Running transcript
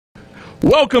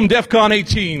Welcome, DEFCON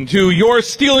 18, to You're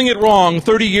Stealing It Wrong,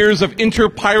 30 Years of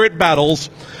Inter-Pirate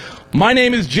Battles. My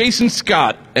name is Jason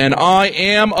Scott, and I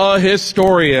am a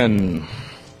historian.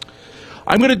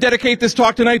 I'm going to dedicate this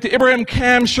talk tonight to Ibrahim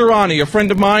Kamsharani, a friend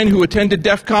of mine who attended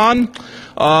DEFCON,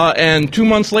 and 2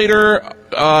 months later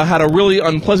had a really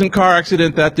unpleasant car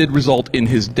accident that did result in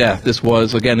his death. This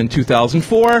was, again, in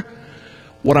 2004.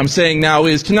 What I'm saying now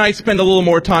is, tonight, spend a little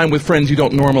more time with friends you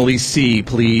don't normally see,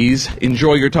 please.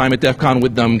 Enjoy your time at DEFCON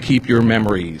with them. Keep your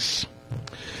memories.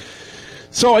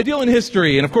 So I deal in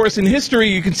history, and of course in history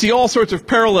you can see all sorts of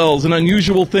parallels and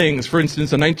unusual things. For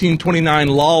instance, a 1929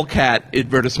 lolcat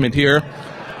advertisement here.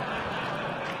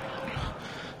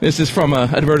 This is from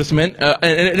an advertisement, and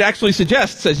it actually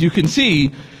suggests, as you can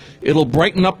see, it'll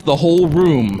brighten up the whole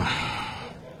room.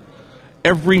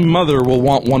 Every mother will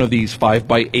want one of these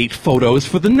 5x8 photos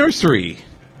for the nursery.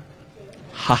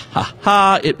 Ha ha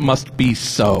ha, it must be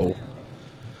so.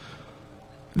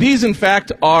 These, in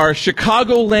fact, are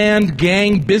Chicagoland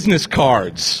gang business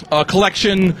cards, a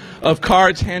collection of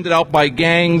cards handed out by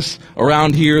gangs.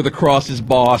 Around here, the cross is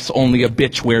boss, only a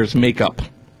bitch wears makeup.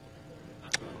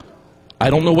 I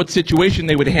don't know what situation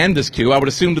they would hand this to. I would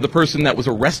assume to the person that was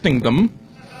arresting them.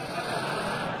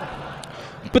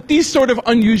 But these sort of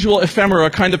unusual ephemera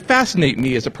kind of fascinate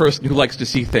me as a person who likes to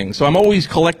see things. So I'm always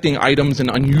collecting items and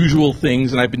unusual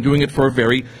things, and I've been doing it for a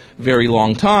very, very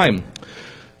long time.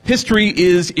 History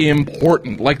is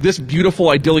important, like this beautiful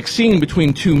idyllic scene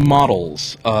between two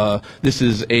models. This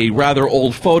is a rather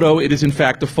old photo. It is in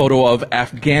fact a photo of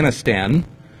Afghanistan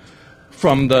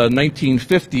from the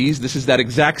 1950s. This is that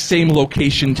exact same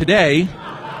location today.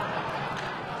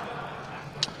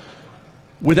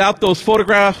 Without those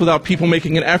photographs, without people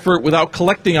making an effort, without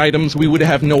collecting items, we would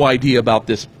have no idea about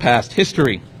this past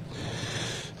history.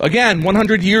 Again,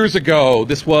 100 years ago,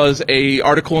 this was an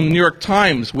article in the New York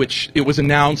Times, which it was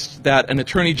announced that an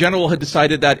attorney general had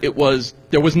decided that there was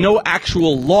no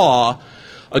actual law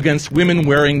against women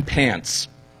wearing pants.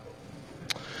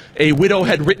 A widow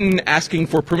had written asking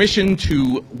for permission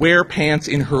to wear pants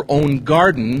in her own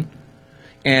garden,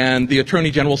 and the attorney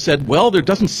general said, well, there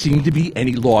doesn't seem to be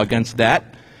any law against that.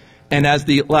 And as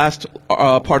the last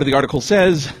part of the article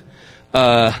says,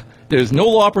 there's no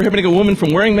law prohibiting a woman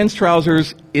from wearing men's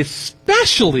trousers,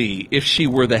 especially if she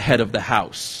were the head of the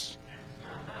house.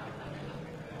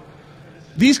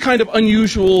 These kind of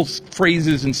unusual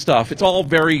phrases and stuff, it's all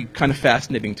very kind of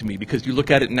fascinating to me because you look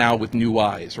at it now with new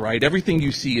eyes, right? Everything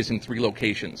you see is in three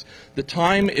locations. The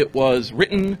time it was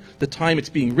written, the time it's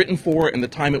being written for, and the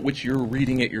time at which you're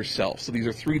reading it yourself. So these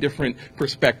are three different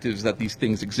perspectives that these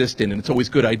things exist in, and it's always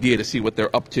a good idea to see what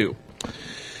they're up to.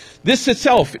 This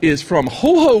itself is from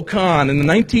HoHoCon in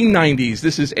the 1990s.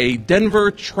 This is a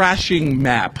Denver trashing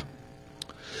map.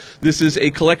 This is a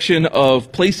collection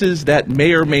of places that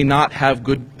may or may not have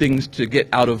good things to get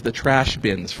out of the trash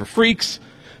bins for freaks.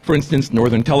 For instance,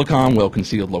 Northern Telecom,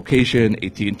 well-concealed location,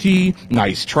 AT&T,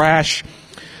 nice trash.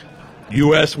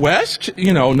 US West,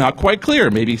 you know, not quite clear.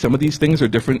 Maybe some of these things are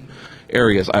different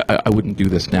areas. I wouldn't do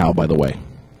this now, by the way.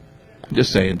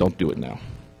 Just saying, don't do it now.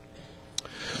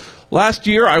 Last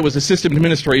year, I was a system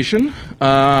administration,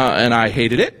 and I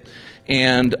hated it.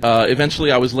 And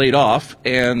eventually I was laid off,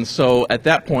 and so at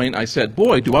that point I said,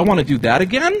 boy, do I want to do that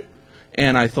again?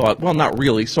 And I thought, well, not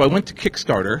really. So I went to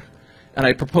Kickstarter, and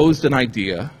I proposed an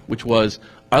idea, which was,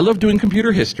 I love doing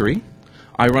computer history.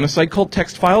 I run a site called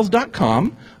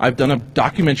textfiles.com. I've done a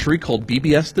documentary called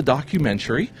BBS the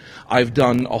Documentary. I've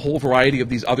done a whole variety of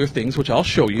these other things, which I'll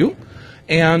show you.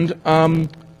 And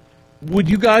would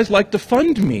you guys like to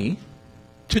fund me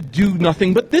to do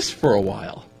nothing but this for a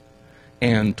while?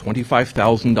 And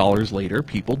 $25,000 later,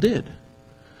 people did.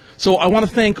 So I want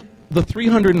to thank the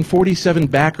 347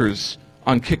 backers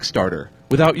on Kickstarter.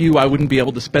 Without you, I wouldn't be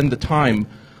able to spend the time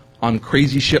on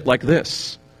crazy shit like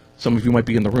this. Some of you might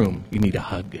be in the room. You need a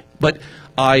hug. But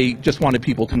I just wanted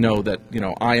people to know that, you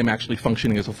know, I am actually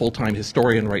functioning as a full-time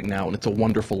historian right now, and it's a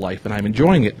wonderful life, and I'm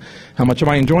enjoying it. How much am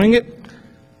I enjoying it?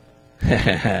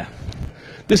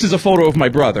 This is a photo of my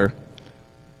brother.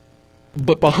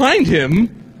 But behind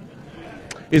him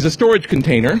is a storage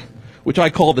container, which I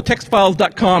call the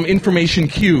textfiles.com information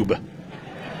cube.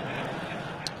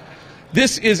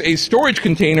 This is a storage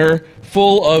container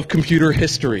full of computer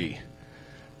history.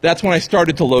 That's when I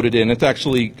started to load it in. It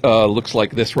actually looks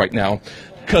like this right now,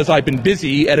 because I've been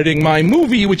busy editing my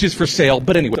movie, which is for sale.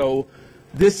 But anyway, so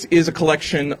this is a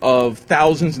collection of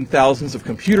thousands and thousands of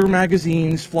computer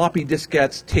magazines, floppy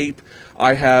diskettes, tape.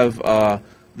 I have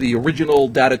the original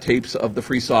data tapes of the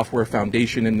Free Software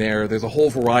Foundation in there. There's a whole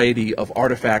variety of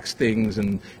artifacts, things,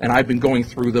 and I've been going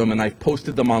through them, and I've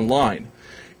posted them online.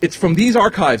 it's from these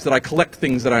archives that I collect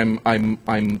things that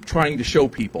I'm trying to show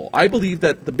people. I believe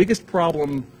that the biggest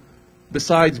problem,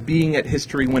 besides being at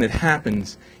history when it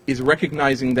happens, is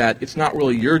recognizing that it's not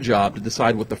really your job to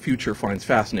decide what the future finds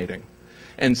fascinating.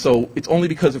 And so it's only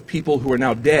because of people who are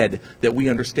now dead that we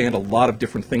understand a lot of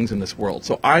different things in this world.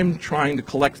 So I'm trying to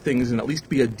collect things and at least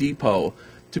be a depot,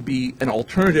 to be an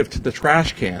alternative to the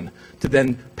trash can, to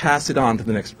then pass it on to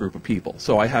the next group of people.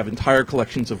 So I have entire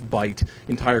collections of Byte,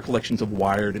 entire collections of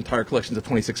Wired, entire collections of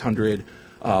 2600,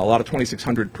 a lot of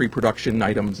 2600 pre-production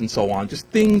items and so on, just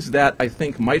things that I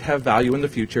think might have value in the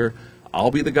future.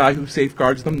 I'll be the guy who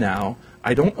safeguards them now.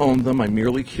 I don't own them, I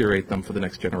merely curate them for the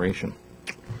next generation.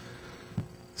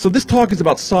 So this talk is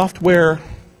about software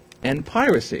and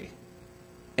piracy.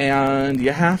 And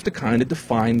you have to kind of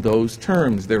define those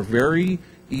terms. They're very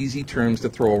easy terms to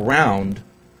throw around,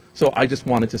 so I just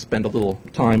wanted to spend a little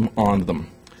time on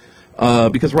them.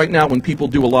 Because right now when people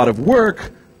do a lot of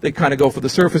work, they kind of go for the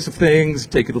surface of things,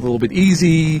 take it a little bit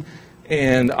easy,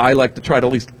 and I like to try to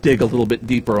at least dig a little bit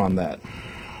deeper on that.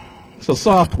 So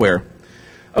software.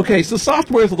 Okay, so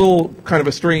software is a little kind of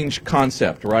a strange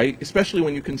concept, right? Especially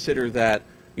when you consider that,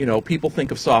 you know, people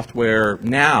think of software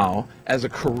now as a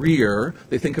career.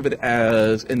 They think of it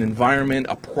as an environment,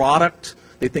 a product.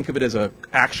 They think of it as an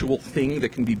actual thing that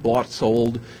can be bought,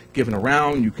 sold, given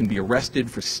around. You can be arrested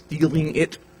for stealing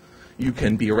it. You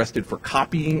can be arrested for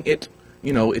copying it.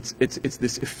 You know, it's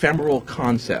this ephemeral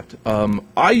concept.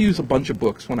 I use a bunch of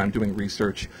books when I'm doing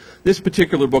research. This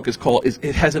particular book is called,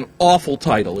 it has an awful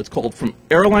title. It's called From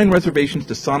Airline Reservations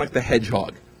to Sonic the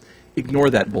Hedgehog. Ignore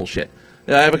that bullshit.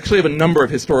 I actually have a number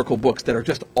of historical books that are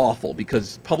just awful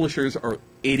because publishers are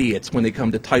idiots when they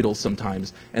come to titles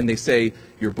sometimes, and they say,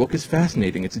 your book is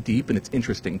fascinating, it's deep, and it's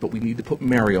interesting, but we need to put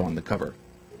Mario on the cover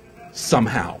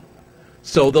somehow.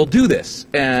 So they'll do this,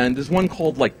 and there's one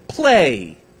called, like,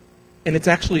 Play, and it's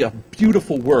actually a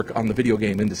beautiful work on the video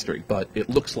game industry, but it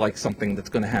looks like something that's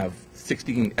going to have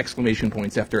 16 exclamation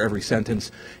points after every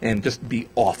sentence and just be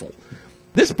awful.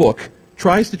 This book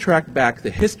tries to track back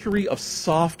the history of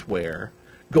software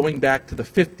going back to the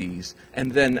 50s, and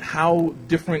then how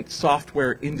different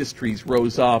software industries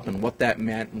rose up and what that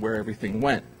meant and where everything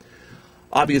went.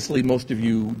 Obviously, most of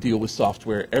you deal with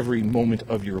software every moment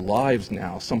of your lives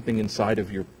now. Something inside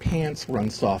of your pants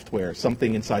runs software.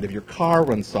 Something inside of your car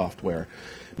runs software.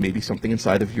 Maybe something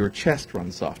inside of your chest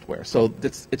runs software. So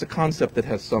it's a concept that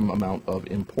has some amount of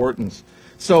importance.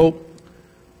 So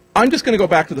I'm just going to go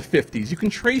back to the 50s. You can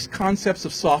trace concepts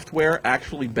of software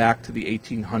actually back to the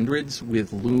 1800s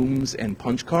with looms and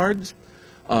punch cards.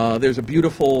 There's a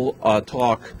beautiful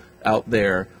talk out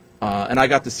there, and I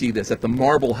got to see this at the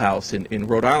Marble House in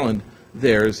Rhode Island.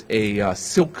 There's a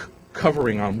silk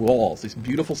covering on walls, this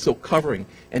beautiful silk covering,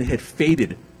 and it had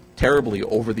faded terribly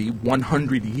over the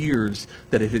 100 years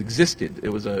that it had existed. It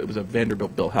was a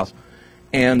Vanderbilt built house,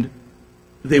 and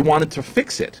they wanted to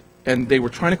fix it. And they were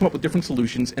trying to come up with different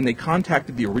solutions, and they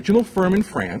contacted the original firm in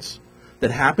France that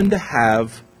happened to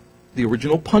have the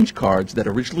original punch cards that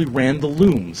originally ran the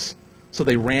looms. So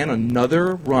they ran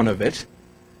another run of it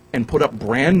and put up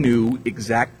brand new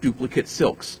exact duplicate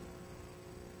silks.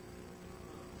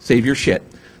 Save your shit.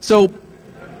 So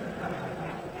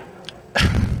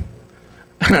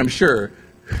I'm sure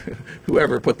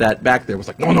whoever put that back there was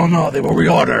like, no, no, no, they will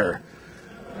reorder.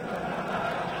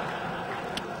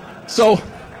 So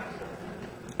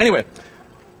anyway,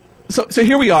 so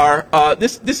here we are.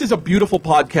 This is a beautiful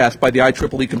podcast by the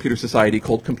IEEE Computer Society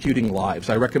called Computing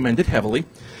Lives. I recommend it heavily.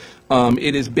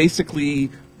 It is basically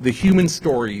the human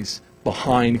stories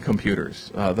behind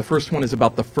computers. The first one is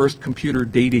about the first computer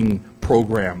dating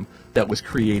program that was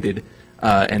created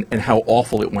and how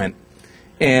awful it went,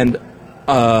 and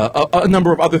a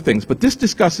number of other things. But this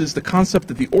discusses the concept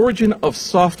of the origin of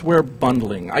software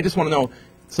bundling. I just want to know,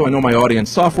 so I know my audience,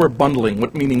 software bundling,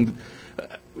 what meaning...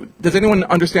 Does anyone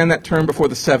understand that term before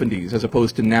the 70s as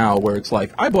opposed to now where it's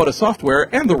like, I bought a software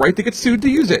and the right to get sued to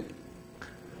use it?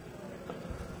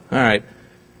 All right.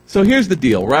 So here's the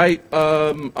deal, right?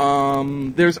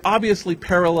 There's obviously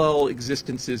parallel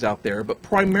existences out there, but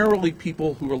primarily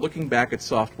people who are looking back at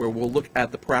software will look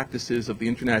at the practices of the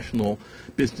International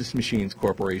Business Machines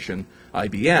Corporation,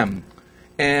 IBM.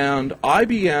 And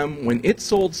IBM, when it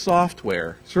sold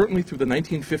software, certainly through the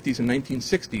 1950s and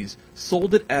 1960s,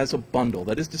 sold it as a bundle.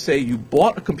 That is to say, you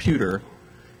bought a computer,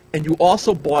 and you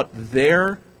also bought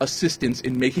their assistance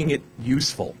in making it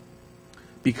useful,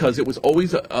 because it was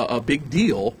always a big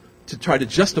deal to try to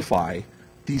justify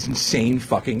these insane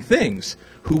fucking things.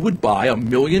 Who would buy $1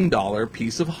 million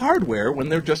piece of hardware when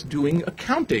they're just doing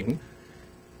accounting?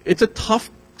 It's a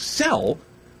tough sell,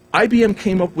 IBM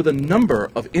came up with a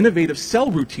number of innovative cell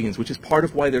routines, which is part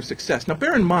of why their success. Now,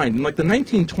 bear in mind, in like the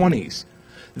 1920s,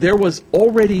 there was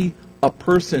already a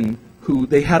person who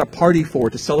they had a party for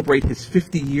to celebrate his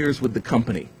 50 years with the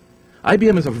company.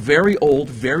 IBM is a very old,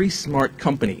 very smart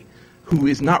company who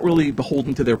is not really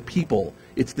beholden to their people.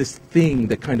 It's this thing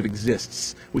that kind of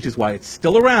exists, which is why it's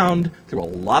still around through a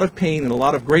lot of pain and a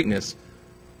lot of greatness.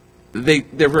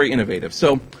 They're very innovative.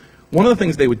 So one of the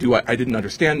things they would do, I didn't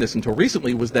understand this until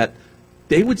recently, was that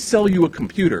they would sell you a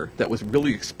computer that was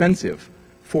really expensive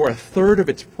for a third of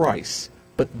its price,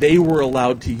 but they were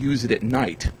allowed to use it at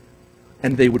night,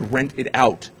 and they would rent it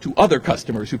out to other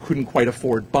customers who couldn't quite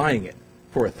afford buying it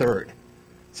for a third.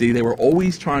 See, they were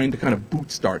always trying to kind of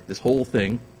bootstart this whole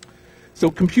thing.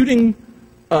 So computing,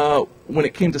 when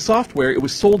it came to software, it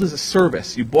was sold as a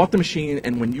service. You bought the machine,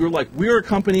 and when you were like, we're a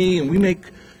company, and we make,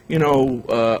 you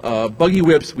know, buggy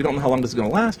whips, we don't know how long this is going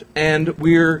to last, and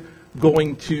we're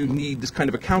going to need this kind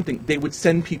of accounting, they would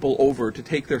send people over to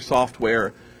take their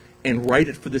software and write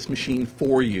it for this machine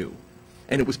for you.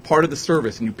 And it was part of the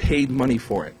service, and you paid money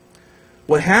for it.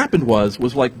 What happened was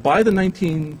like by the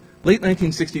late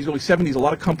 1960s, early 70s, a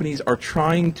lot of companies are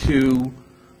trying to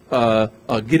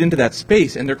get into that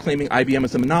space, and they're claiming IBM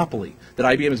as a monopoly, that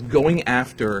IBM is going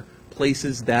after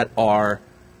places that are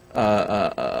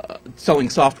selling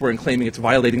software and claiming it's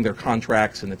violating their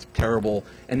contracts and it's terrible.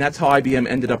 And that's how IBM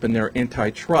ended up in their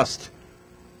antitrust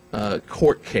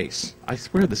court case. I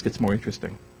swear this gets more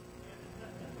interesting.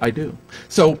 I do.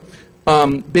 So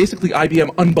basically IBM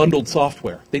unbundled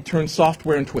software. They turned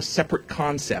software into a separate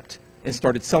concept and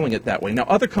started selling it that way. Now,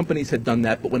 other companies had done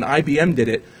that, but when IBM did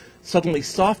it, suddenly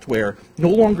software no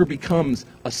longer becomes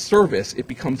a service. It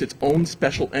becomes its own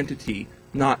special entity,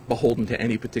 not beholden to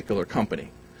any particular company.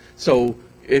 So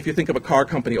if you think of a car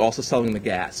company also selling the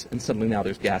gas, and suddenly now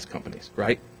there's gas companies,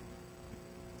 right?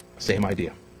 Same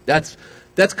idea. That's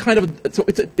kind of, so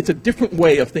it's a different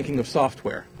way of thinking of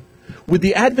software. With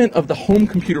the advent of the home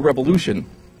computer revolution,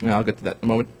 and I'll get to that in a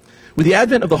moment, with the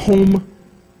advent of the home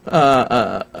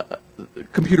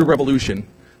computer revolution,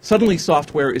 suddenly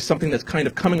software is something that's kind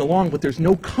of coming along, but there's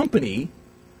no company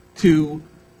to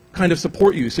kind of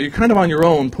support you. So you're kind of on your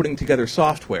own putting together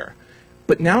software.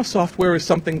 But now software is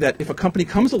something that if a company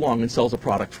comes along and sells a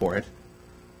product for it,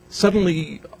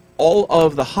 suddenly all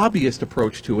of the hobbyist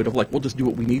approach to it of like, we'll just do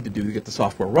what we need to do to get the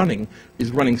software running,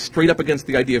 is running straight up against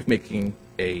the idea of making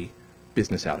a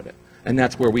business out of it. And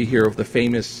that's where we hear of the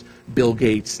famous Bill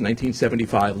Gates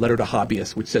 1975 letter to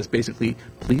hobbyists, which says basically,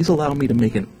 please allow me to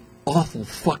make an awful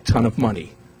fuck ton of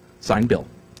money. Signed, Bill.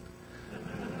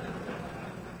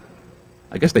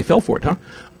 I guess they fell for it,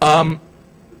 huh?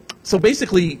 So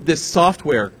basically, this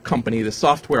software company, this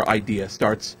software idea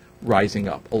starts rising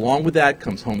up. Along with that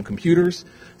comes home computers.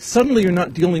 Suddenly, you're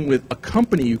not dealing with a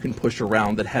company you can push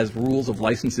around that has rules of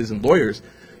licenses and lawyers.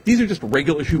 These are just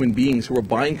regular human beings who are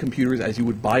buying computers as you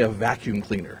would buy a vacuum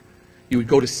cleaner. You would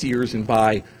go to Sears and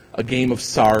buy a game of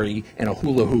Sorry and a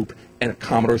hula hoop and a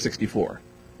Commodore 64,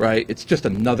 right? It's just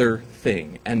another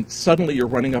thing. And suddenly you're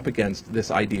running up against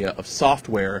this idea of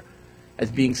software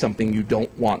as being something you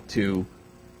don't want to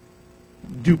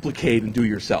duplicate and do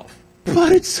yourself.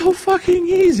 But it's so fucking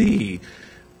easy.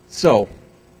 So,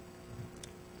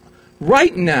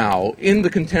 right now, in the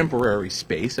contemporary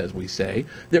space, as we say,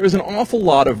 there is an awful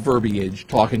lot of verbiage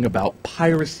talking about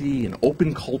piracy and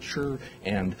open culture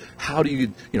and how do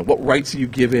you know, what rights are you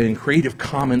given, Creative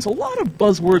Commons, a lot of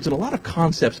buzzwords and a lot of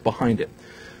concepts behind it.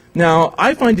 Now,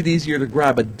 I find it easier to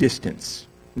grab a distance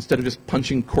instead of just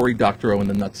punching Cory Doctorow in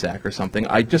the nutsack or something.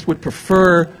 I just would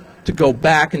prefer to go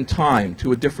back in time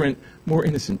to a different, more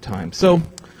innocent time. So,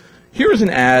 here's an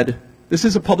ad. This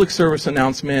is a public service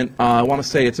announcement. I want to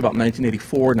say it's about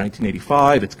 1984,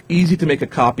 1985. It's easy to make a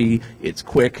copy. It's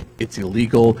quick. It's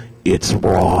illegal. It's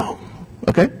wrong.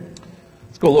 Okay?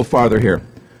 Let's go a little farther here.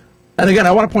 And again,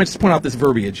 I want to point out this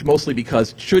verbiage, mostly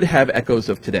because it should have echoes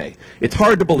of today. It's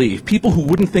hard to believe. People who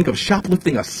wouldn't think of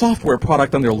shoplifting a software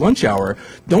product on their lunch hour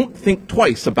don't think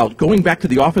twice about going back to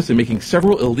the office and making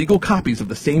several illegal copies of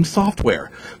the same software.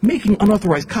 Making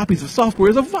unauthorized copies of software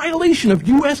is a violation of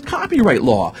U.S. copyright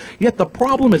law. Yet the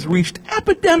problem has reached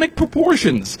epidemic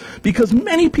proportions because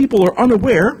many people are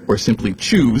unaware, or simply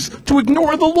choose, to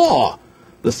ignore the law.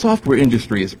 The software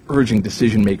industry is urging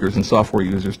decision makers and software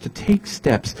users to take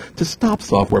steps to stop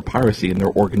software piracy in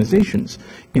their organizations.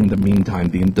 In the meantime,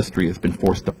 the industry has been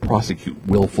forced to prosecute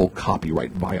willful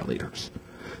copyright violators.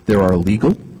 There are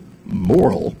legal,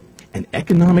 moral, and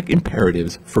economic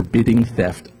imperatives forbidding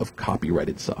theft of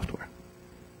copyrighted software.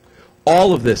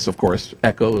 All of this, of course,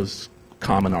 echoes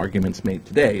common arguments made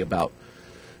today about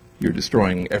you're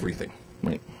destroying everything,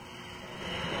 right?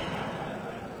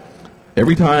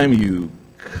 Every time you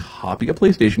copy a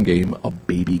PlayStation game, a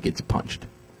baby gets punched.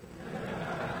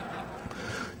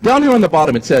 Down here on the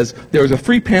bottom it says, there is a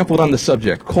free pamphlet on the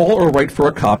subject. Call or write for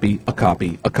a copy, a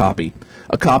copy, a copy.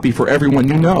 A copy for everyone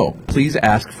you know. Please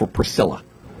ask for Priscilla.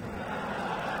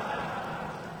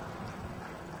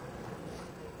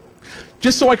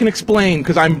 Just so I can explain,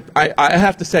 because I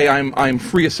have to say I'm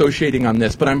free associating on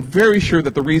this, but I'm very sure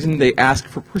that the reason they ask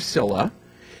for Priscilla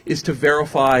is to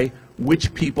verify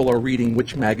which people are reading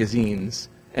which magazines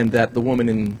and that the woman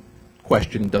in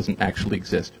question doesn't actually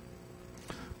exist.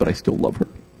 But I still love her.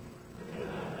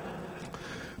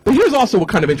 But here's also what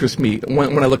kind of interests me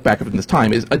when I look back at this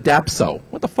time is ADAPSO.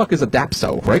 What the fuck is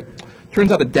ADAPSO, right?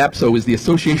 Turns out ADAPSO is the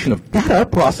Association of Data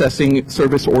Processing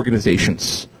Service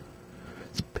Organizations.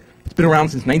 It's been around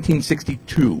since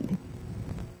 1962.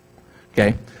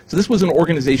 Okay? So this was an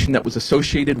organization that was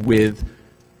associated with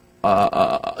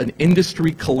an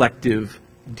industry collective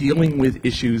dealing with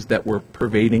issues that were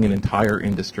pervading an entire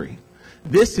industry.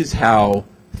 This is how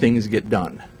things get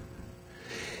done.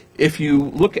 If you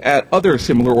look at other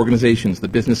similar organizations, the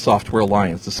Business Software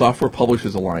Alliance, the Software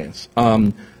Publishers Alliance,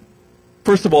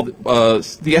 first of all,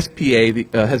 the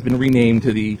SPA has been renamed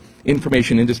to the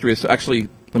Information Industry. So actually,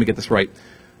 let me get this right.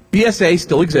 BSA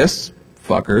still exists,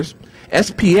 fuckers.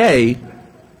 SPA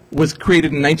was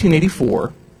created in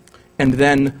 1984, and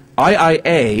then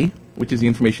IIA, which is the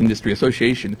Information Industry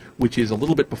Association, which is a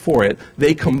little bit before it,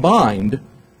 they combined,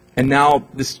 and now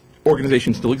this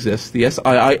organization still exists, the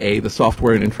SIIA, the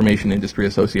Software and Information Industry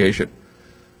Association.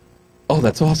 Oh,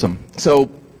 that's awesome. So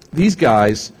these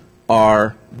guys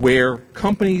are where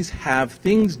companies have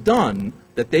things done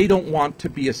that they don't want to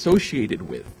be associated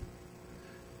with.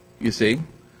 You see?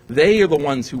 They are the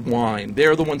ones who whine.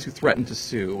 They're the ones who threaten to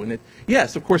sue. And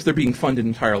yes, of course, they're being funded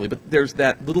entirely, but there's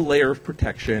that little layer of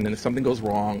protection, and if something goes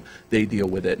wrong, they deal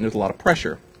with it, and there's a lot of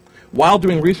pressure. While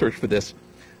doing research for this,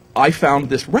 I found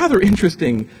this rather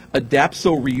interesting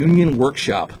ADAPSO reunion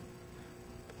workshop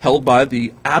held by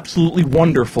the absolutely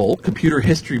wonderful Computer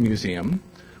History Museum,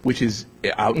 which is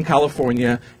out in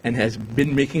California and has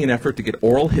been making an effort to get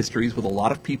oral histories with a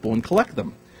lot of people and collect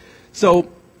them.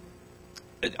 So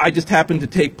I just happened to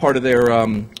take part of their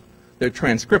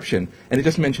transcription, and it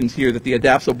just mentions here that the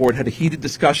ADAPSO board had a heated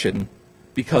discussion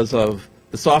because of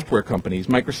the software companies.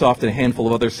 Microsoft and a handful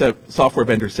of other software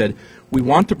vendors said, we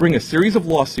want to bring a series of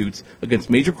lawsuits against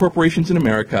major corporations in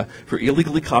America for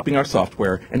illegally copying our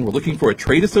software, and we're looking for a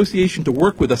trade association to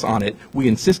work with us on it. We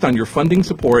insist on your funding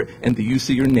support and the use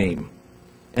of your name.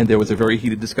 And there was a very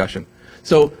heated discussion.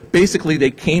 So basically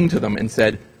they came to them and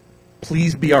said,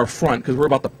 please be our front, because we're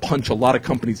about to punch a lot of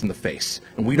companies in the face,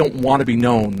 and we don't want to be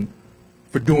known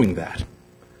for doing that.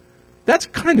 That's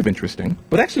kind of interesting,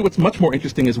 but actually what's much more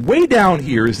interesting is way down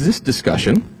here is this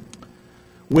discussion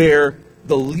where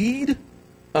the lead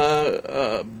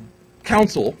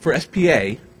counsel for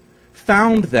SPA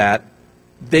found that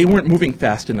they weren't moving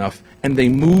fast enough, and they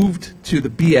moved to the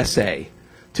BSA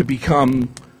to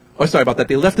become, oh, sorry about that,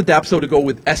 they left ADAPSO to go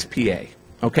with SPA,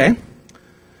 okay?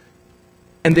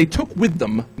 And they took with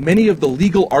them many of the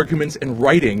legal arguments and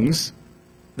writings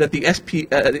that the ADAPSO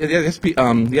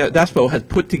had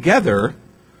put together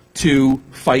to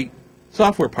fight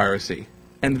software piracy,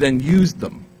 and then used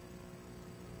them.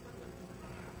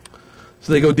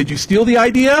 So they go, did you steal the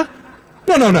idea?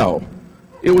 No, no, no.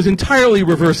 It was entirely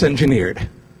reverse engineered.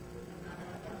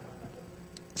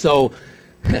 So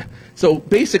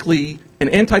basically, an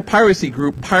anti-piracy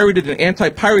group pirated an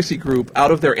anti-piracy group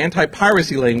out of their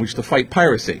anti-piracy language to fight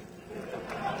piracy.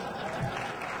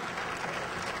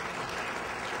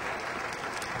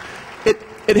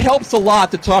 It helps a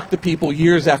lot to talk to people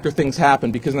years after things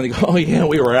happen, because then they go, oh yeah,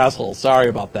 we were assholes, sorry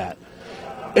about that.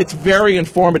 It's very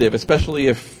informative, especially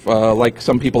if, like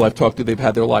some people I've talked to, they've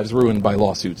had their lives ruined by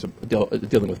lawsuits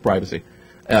dealing with piracy.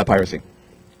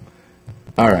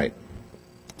 All right.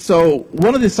 So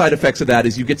one of the side effects of that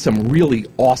is you get some really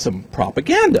awesome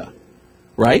propaganda,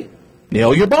 right?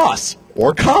 Nail your boss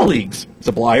or colleagues,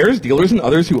 suppliers, dealers, and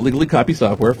others who illegally copy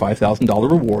software,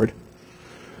 $5,000 reward.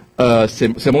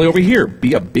 Similarly over here,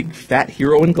 be a big fat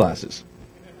hero in glasses.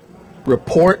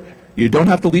 Report, you don't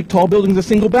have to leap tall buildings a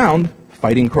single bound.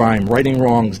 Fighting crime, righting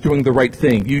wrongs, doing the right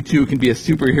thing. You too can be a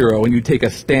superhero when you take a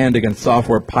stand against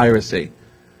software piracy.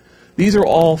 These are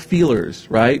all feelers,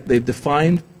 right? They've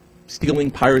defined stealing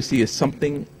piracy as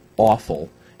something awful,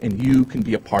 and you can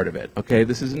be a part of it, okay?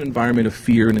 This is an environment of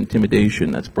fear and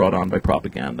intimidation that's brought on by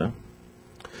propaganda.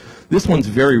 This one's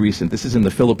very recent. This is in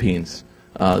the Philippines.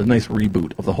 A nice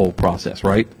reboot of the whole process,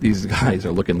 right? These guys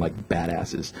are looking like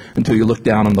badasses until you look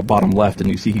down on the bottom left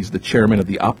and you see he's the chairman of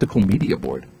the Optical Media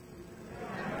Board.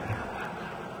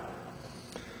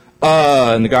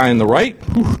 And the guy on the right,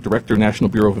 Director, National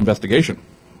Bureau of Investigation.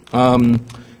 And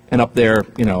up there,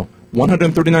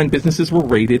 139 businesses were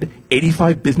raided,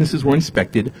 85 businesses were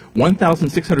inspected,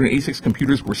 1,686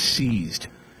 computers were seized.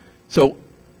 So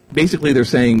basically they're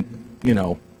saying,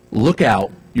 look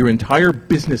out, your entire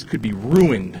business could be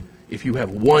ruined if you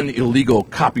have one illegal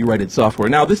copyrighted software.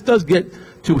 Now, this does get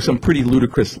to some pretty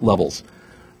ludicrous levels.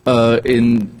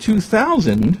 In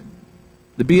 2000,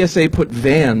 the BSA put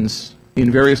vans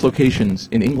in various locations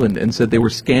in England and said they were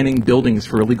scanning buildings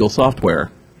for illegal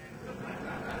software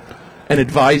and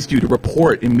advised you to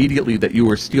report immediately that you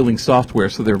were stealing software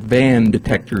so their van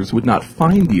detectors would not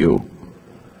find you.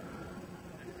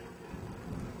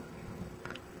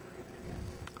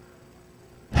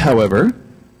 However,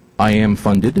 I am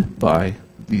funded by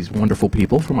these wonderful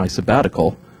people for my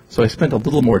sabbatical, so I spent a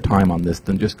little more time on this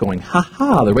than just going,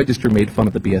 ha-ha, the Register made fun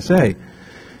of the BSA.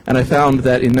 And I found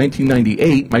that in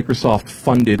 1998, Microsoft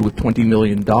funded with $20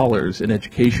 million an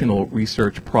educational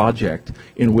research project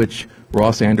in which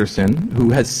Ross Anderson,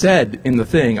 who has said in the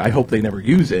thing, I hope they never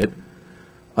use it,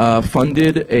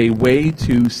 funded a way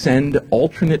to send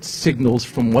alternate signals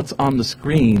from what's on the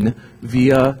screen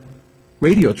via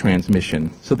radio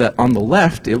transmission, so that on the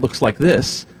left it looks like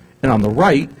this, and on the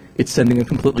right it's sending a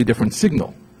completely different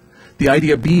signal. The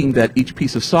idea being that each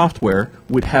piece of software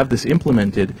would have this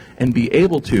implemented and be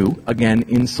able to, again,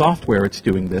 in software it's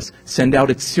doing this, send out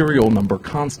its serial number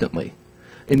constantly,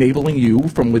 enabling you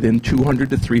from within 200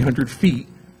 to 300 feet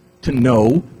to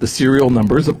know the serial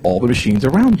numbers of all the machines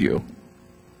around you.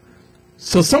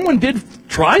 So someone did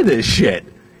try this shit.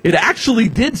 It actually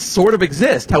did sort of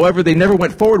exist. However, they never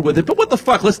went forward with it. But what the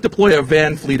fuck? Let's deploy a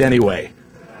van fleet anyway.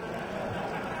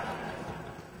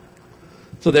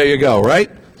 So there you go, right?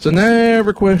 So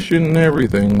never question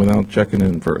everything without checking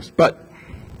in first. But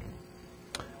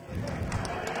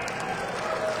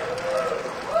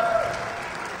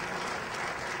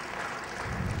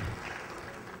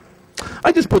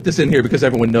I just put this in here because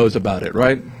everyone knows about it,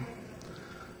 right?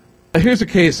 Here's a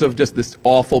case of just this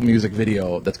awful music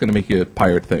video that's going to make you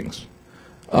pirate things.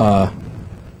 But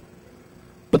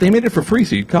they made it for free,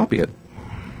 so you'd copy it.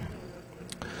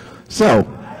 So,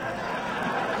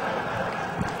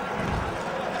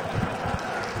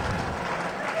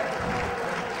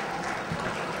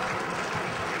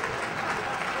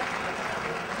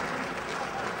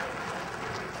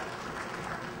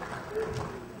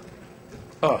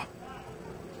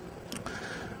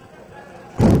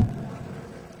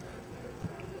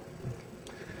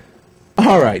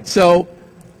 all right, so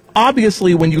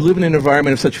obviously when you live in an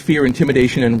environment of such fear,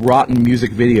 intimidation, and rotten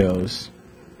music videos,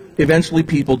 eventually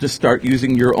people just start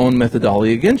using your own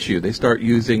methodology against you. They start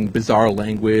using bizarre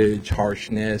language,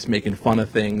 harshness, making fun of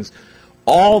things,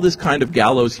 all this kind of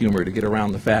gallows humor to get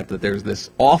around the fact that there's this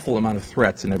awful amount of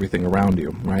threats and everything around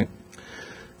you, right?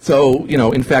 So,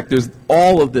 in fact, there's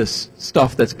all of this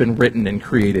stuff that's been written and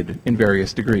created in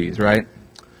various degrees, right?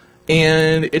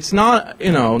 And it's not,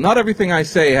 not everything I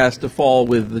say has to fall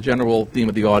with the general theme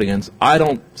of the audience. I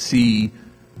don't see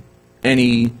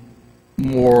any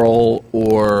moral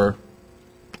or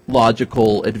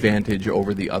logical advantage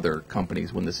over the other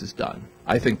companies when this is done.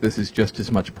 I think this is just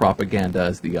as much propaganda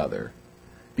as the other,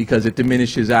 because it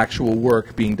diminishes actual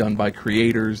work being done by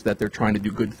creators that they're trying to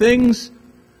do good things,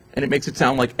 and it makes it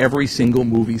sound like every single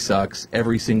movie sucks,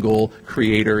 every single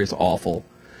creator is awful.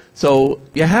 So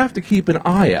you have to keep an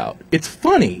eye out. It's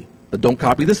funny, but don't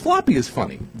copy this floppy is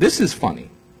funny. This is funny,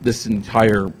 this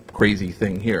entire crazy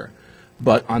thing here.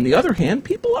 But on the other hand,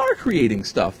 people are creating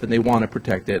stuff, and they want to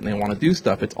protect it, and they want to do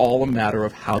stuff. It's all a matter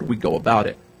of how do we go about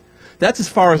it. That's as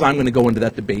far as I'm going to go into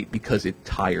that debate, because it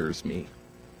tires me.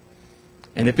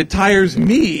 And if it tires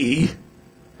me,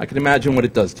 I can imagine what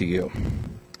it does to you.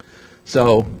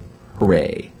 So,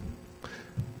 hooray.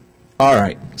 All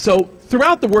right, so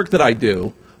throughout the work that I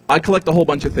do, I collect a whole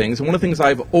bunch of things, and one of the things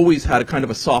I've always had a kind of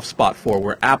a soft spot for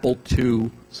were Apple II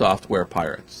software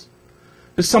pirates.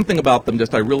 There's something about them,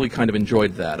 I really kind of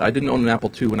enjoyed that. I didn't own an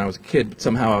Apple II when I was a kid, but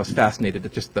somehow I was fascinated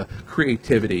at just the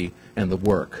creativity and the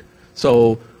work.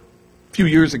 So a few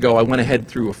years ago, I went ahead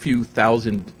through a few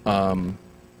thousand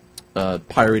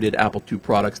pirated Apple II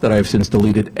products that I have since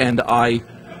deleted, and I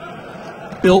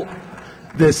built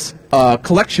this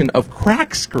collection of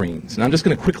crack screens. And I'm just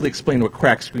going to quickly explain what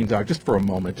crack screens are, just for a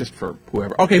moment, just for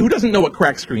whoever. Okay, who doesn't know what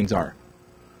crack screens are?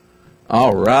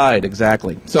 All right,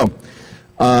 exactly. So,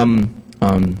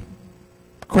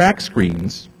 crack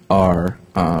screens are,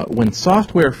 when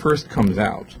software first comes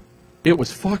out, it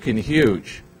was fucking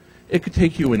huge. It could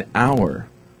take you an hour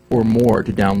or more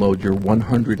to download your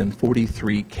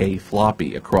 143K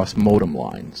floppy across modem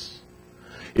lines.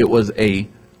 It was a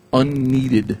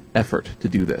unneeded effort to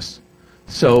do this.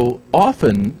 So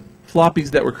often,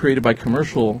 floppies that were created by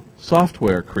commercial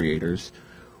software creators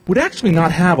would actually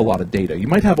not have a lot of data. You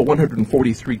might have a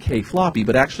 143K floppy,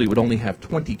 but actually it would only have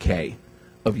 20K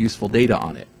of useful data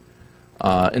on it.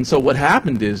 And so what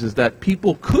happened is that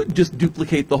people could just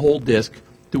duplicate the whole disk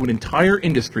through an entire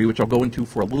industry, which I'll go into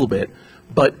for a little bit,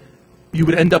 but you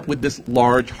would end up with this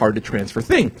large, hard-to-transfer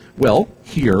thing. Well,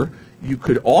 here, you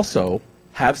could also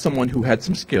have someone who had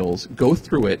some skills go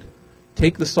through it,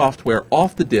 take the software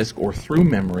off the disk or through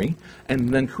memory, and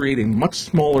then create a much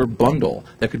smaller bundle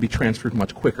that could be transferred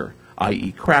much quicker,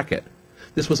 i.e. crack it.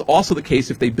 This was also the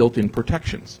case if they built in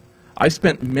protections. I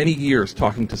spent many years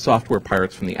talking to software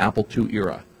pirates from the Apple II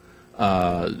era.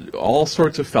 All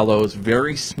sorts of fellows,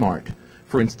 very smart.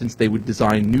 For instance, they would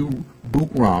design new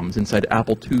boot ROMs inside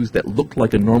Apple IIs that looked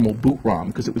like a normal boot ROM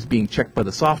because it was being checked by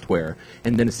the software.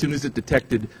 And then as soon as it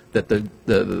detected that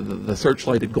the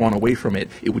searchlight had gone away from it,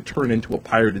 it would turn into a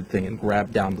pirated thing and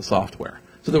grab down the software.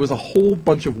 So there was a whole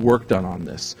bunch of work done on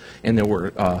this. And there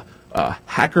were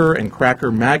hacker and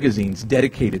cracker magazines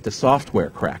dedicated to software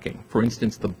cracking. For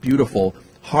instance, the beautiful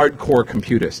Hardcore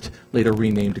Computist, later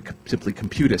renamed to simply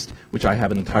Computist, which I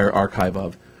have an entire archive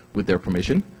of with their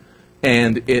permission.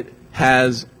 And it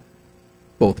has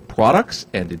both products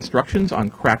and instructions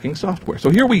on cracking software. So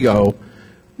here we go.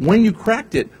 When you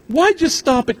cracked it, why just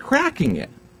stop at cracking it?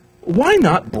 Why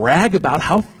not brag about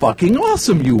how fucking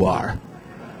awesome you are?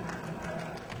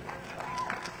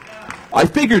 I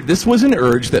figured this was an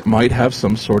urge that might have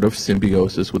some sort of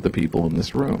symbiosis with the people in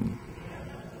this room.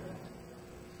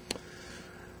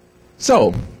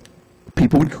 So,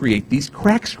 people would create these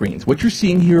crack screens. What you're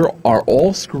seeing here are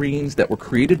all screens that were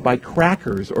created by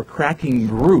crackers or cracking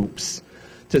groups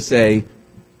to say,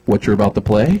 what you're about to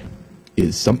play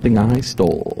is something I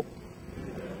stole.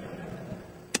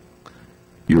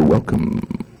 You're welcome.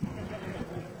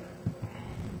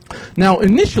 Now,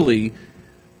 initially,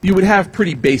 you would have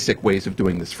pretty basic ways of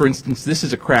doing this. For instance, this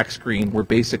is a crack screen where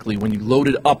basically when you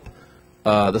loaded up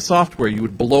the software, you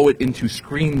would blow it into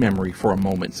screen memory for a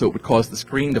moment, so it would cause the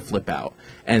screen to flip out.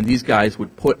 And these guys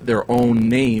would put their own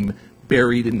name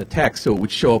buried in the text so it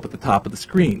would show up at the top of the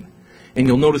screen. And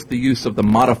you'll notice the use of the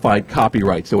modified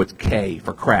copyright, so it's K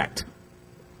for cracked.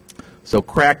 So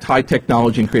cracked, high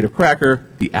technology, and creative cracker,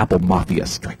 the Apple Mafia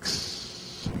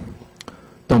strikes.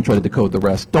 Don't try to decode the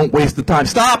rest. Don't waste the time.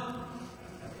 Stop!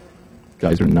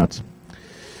 Guys are nuts.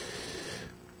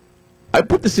 I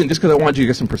put this in just because I wanted you to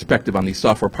get some perspective on these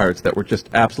software pirates that were just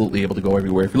absolutely able to go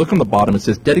everywhere. If you look on the bottom, it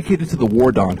says, dedicated to the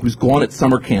War Don, who's gone at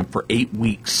summer camp for 8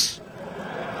 weeks.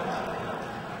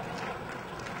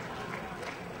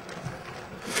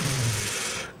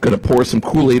 Gonna pour some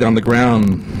Kool-Aid on the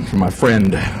ground for my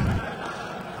friend.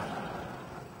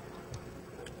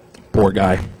 Poor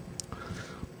guy.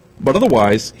 But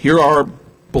otherwise, here are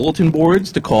bulletin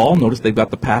boards to call. Notice they've got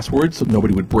the passwords so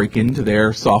nobody would break into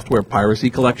their software piracy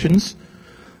collections.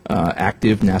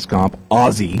 Active, NASCOMP,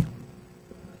 Aussie.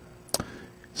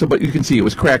 So, but you can see it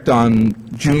was cracked on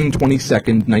June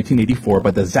 22nd, 1984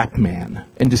 by the Zapman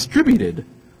and distributed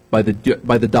by the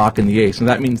DOC and the ACE. And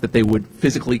that means that they would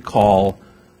physically call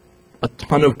a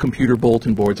ton of computer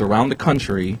bulletin boards around the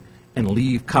country and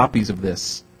leave copies of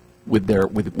this with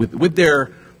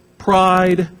their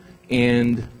pride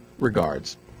and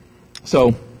regards.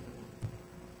 So,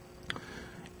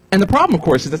 and the problem, of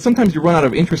course, is that sometimes you run out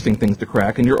of interesting things to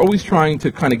crack, and you're always trying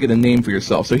to kind of get a name for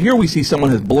yourself. So here we see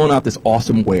someone has blown out this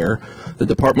awesome ware, the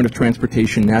Department of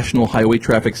Transportation National Highway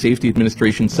Traffic Safety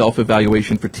Administration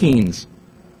Self-Evaluation for Teens.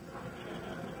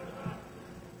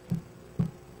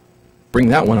 Bring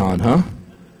that one on, huh?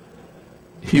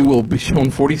 He will be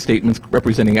shown 40 statements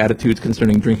representing attitudes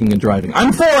concerning drinking and driving.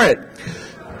 I'm for it!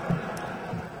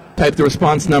 Type the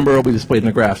response number, will be displayed in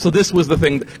the graph. So this was the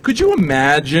thing. Could you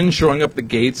imagine showing up the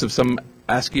gates of some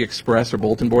ASCII Express or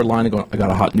bulletin board line and going, I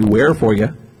got a hot new ware for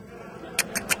you?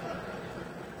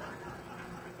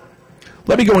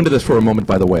 Let me go into this for a moment,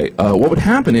 by the way. What would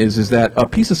happen is that a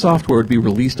piece of software would be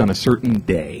released on a certain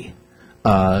day.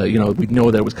 We'd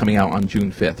know that it was coming out on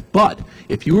June 5th. But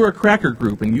if you were a cracker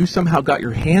group and you somehow got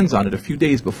your hands on it a few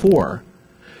days before,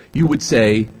 you would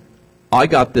say, I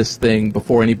got this thing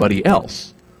before anybody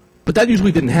else. But that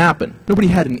usually didn't happen. Nobody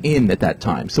had an in at that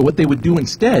time. So what they would do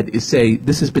instead is say,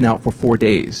 this has been out for 4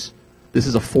 days. This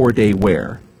is a 4-day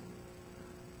wear.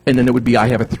 And then it would be, I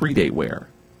have a 3-day wear.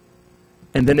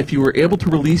 And then if you were able to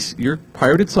release your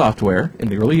pirated software in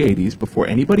the early 80s before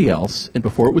anybody else, and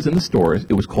before it was in the stores,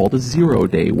 it was called a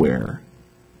 0-day wear.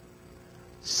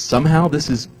 Somehow this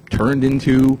has turned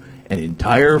into an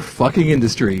entire fucking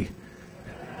industry.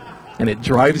 And it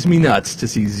drives me nuts to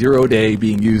see 0-day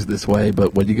being used this way,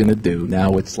 but what are you going to do?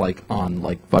 Now it's like on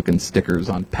like fucking stickers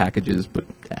on packages, but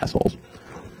assholes.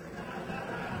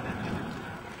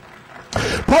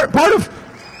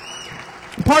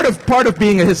 Part of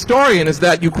being a historian is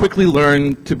that you quickly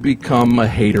learn to become a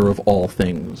hater of all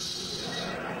things.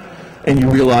 And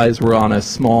you realize we're on a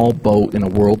small boat in a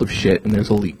world of shit and there's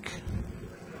a leak.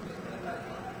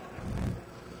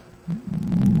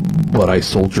 But I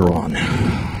soldier on.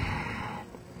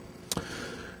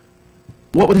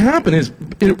 What would happen is,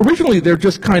 originally they're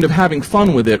just kind of having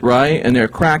fun with it, right? And they're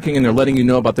cracking and they're letting you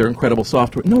know about their incredible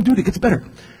software. No, dude, it gets better.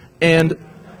 And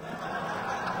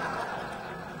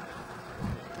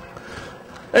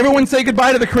everyone say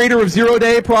goodbye to the creator of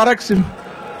 0-day products. And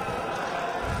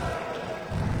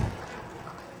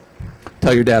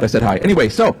tell your dad I said hi. Anyway,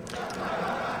 so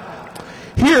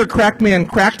here, Crackman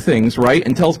cracked things, right,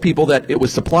 and tells people that it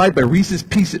was supplied by Reese's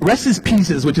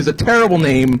Pieces, which is a terrible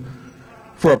name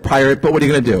for a pirate, but what are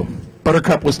you going to do?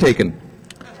 Buttercup was taken.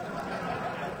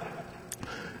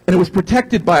 And it was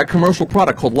protected by a commercial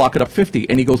product called Lock It Up 50,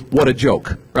 and he goes, what a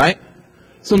joke, right?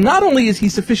 So not only is he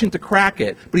sufficient to crack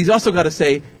it, but he's also got to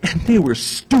say, and they were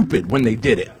stupid when they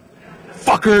did it.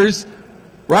 Fuckers,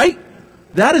 right?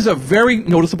 That is a very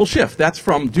noticeable shift. That's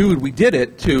from, dude, we did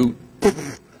it, to,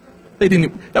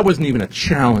 that wasn't even a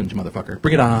challenge, motherfucker.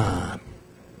 Bring it on.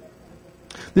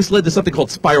 This led to something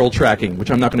called spiral tracking, which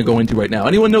I'm not going to go into right now.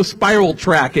 Anyone know spiral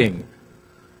tracking?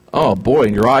 Oh, boy,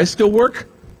 and your eyes still work?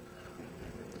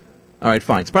 All right,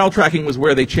 fine. Spiral tracking was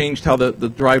where they changed how the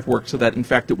drive worked so that, in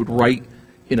fact, it would write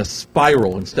in a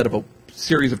spiral instead of a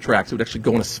series of tracks. It would actually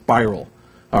go in a spiral.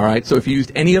 All right, so if you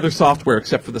used any other software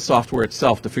except for the software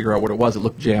itself to figure out what it was, it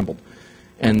looked jumbled.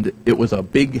 And it was a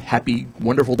big, happy,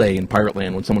 wonderful day in Pirate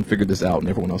Land when someone figured this out and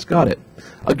everyone else got it.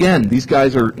 Again, these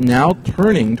guys are now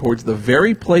turning towards the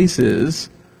very places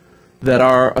that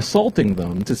are assaulting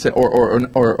them to say,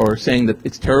 or saying that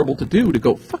it's terrible to do, to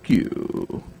go, fuck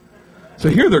you. So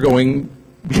here they're going,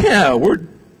 yeah, we're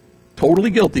totally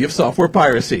guilty of software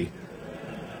piracy.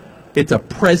 It's a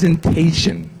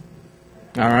presentation.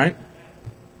 All right?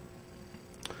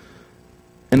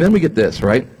 And then we get this,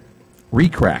 right?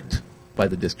 Recracked by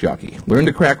the disc jockey. Learn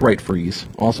to crack right freeze.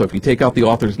 Also, if you take out the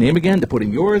author's name again to put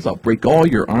in yours, I'll break all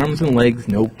your arms and legs.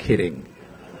 No kidding.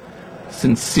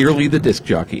 Sincerely, the disc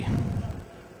jockey.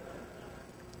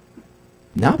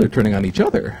 Now they're turning on each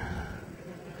other.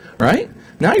 Right?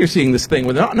 Now you're seeing this thing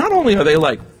where not only are they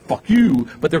like, fuck you,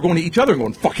 but they're going to each other and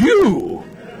going, fuck you.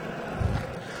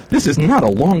 This is not a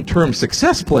long-term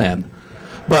success plan.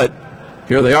 But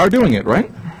here they are doing it, right?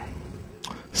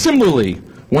 Similarly,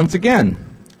 once again,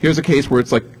 here's a case where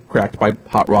it's like cracked by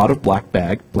Hot Rod of Black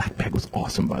Bag. Black Bag was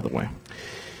awesome, by the way.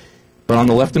 But on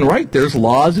the left and right, there's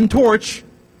Laws and Torch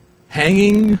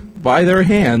hanging by their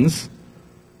hands.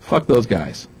 Fuck those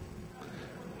guys.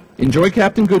 Enjoy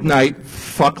Captain Goodnight.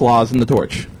 Fuck Laws and the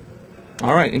Torch.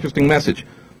 All right, interesting message.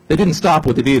 They didn't stop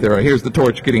with it either. Here's the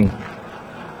Torch getting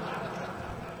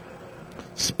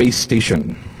Space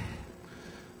Station.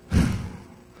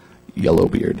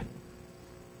 Yellowbeard.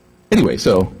 Anyway,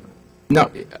 so now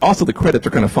also the credits are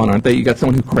kind of fun, aren't they? You got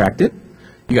someone who cracked it,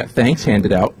 you got thanks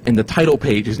handed out, and the title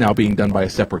page is now being done by a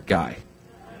separate guy.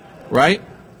 Right?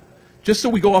 Just so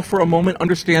we go off for a moment,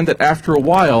 understand that after a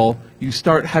while, you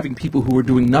start having people who are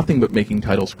doing nothing but making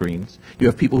title screens. You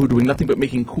have people who are doing nothing but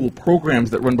making cool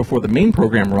programs that run before the main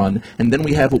program run, and then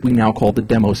we have what we now call the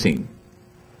demo scene.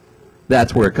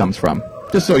 That's where it comes from,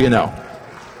 just so you know.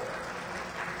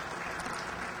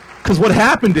 Because what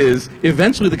happened is,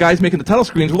 eventually the guys making the title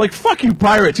screens were like, fuck you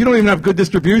pirates, you don't even have good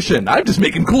distribution. I'm just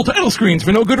making cool title screens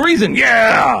for no good reason.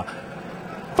 Yeah!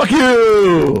 Fuck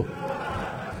you!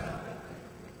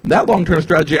 That long-term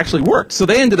strategy actually worked. So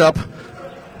they ended up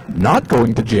not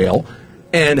going to jail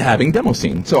and having demo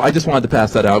scene. So I just wanted to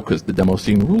pass that out because the demo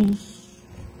scene rules.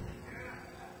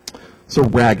 So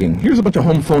ragging. Here's a bunch of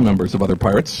home phone numbers of other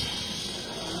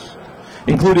pirates,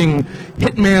 including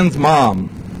Hitman's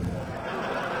mom.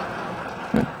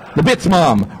 The Bits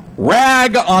mom.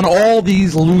 Rag on all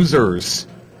these losers.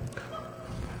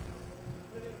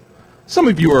 Some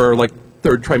of you are like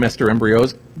third trimester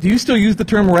embryos. Do you still use the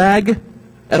term rag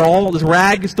at all? Is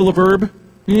rag still a verb?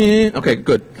 Okay,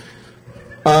 good.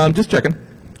 Just checking.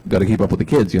 Got to keep up with the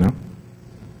kids, you know.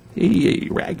 Hey,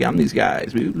 rag on these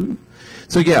guys.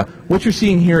 So yeah, what you're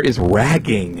seeing here is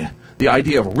ragging. The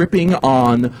idea of ripping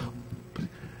on.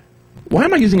 Why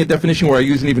am I using a definition where I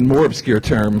use an even more obscure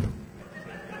term?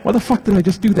 Why the fuck did I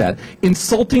just do that?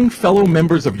 Insulting fellow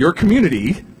members of your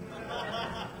community.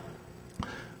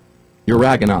 You're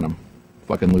ragging on them.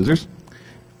 Fucking losers.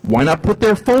 Why not put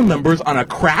their phone numbers on a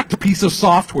cracked piece of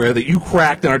software that you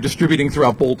cracked and are distributing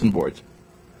throughout bulletin boards?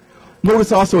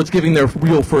 Notice also it's giving their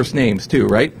real first names too,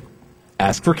 right?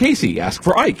 Ask for Casey, ask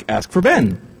for Ike, ask for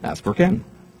Ben, ask for Ken,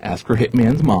 ask for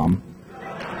Hitman's mom.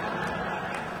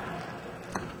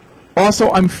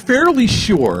 Also, I'm fairly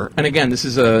sure, and again, this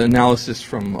is an analysis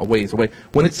from a ways away,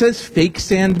 when it says fake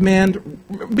Sandman,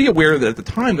 be aware that at the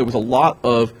time there was a lot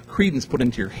of credence put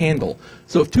into your handle.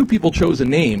 So if two people chose a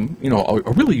name, you know,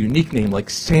 a really unique name like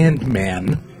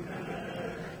Sandman,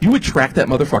 you would track that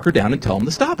motherfucker down and tell him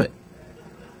to stop it.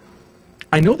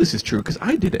 I know this is true because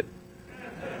I did it.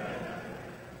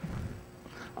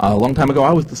 A long time ago,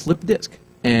 I was the Slip Disc.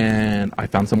 And I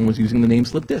found someone was using the name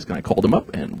Slip Disc, and I called him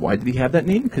up, and why did he have that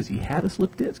name? Because he had a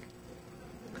slip disc.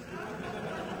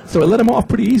 So I let him off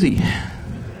pretty easy.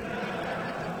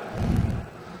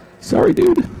 Sorry,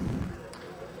 dude.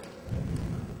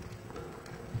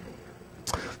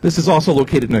 This is also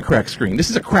located in a crack screen.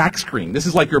 This is a crack screen. This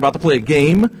is like you're about to play a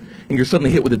game, and you're suddenly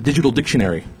hit with a digital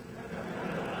dictionary.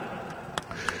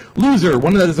 Loser,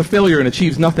 one that is a failure and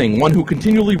achieves nothing. One who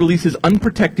continually releases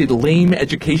unprotected, lame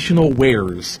educational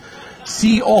wares.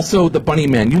 See also the bunny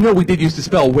men. You know we did used to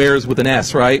spell wares with an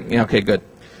S, right? Yeah, okay, good.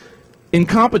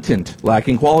 Incompetent,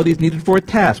 lacking qualities needed for a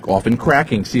task, often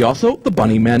cracking. See also the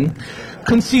bunny men.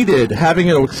 Conceited,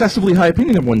 having an excessively high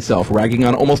opinion of oneself, ragging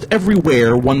on almost every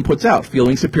ware one puts out,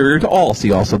 feeling superior to all.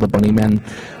 See also the bunny men.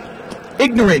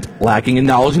 Ignorant, lacking in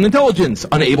knowledge and intelligence,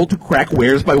 unable to crack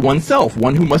wares by oneself,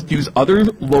 one who must use other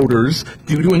loaders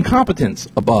due to incompetence.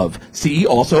 Above. See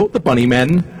also the bunny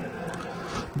men.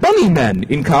 Bunny men,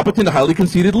 incompetent, highly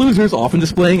conceited losers, often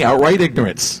displaying outright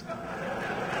ignorance.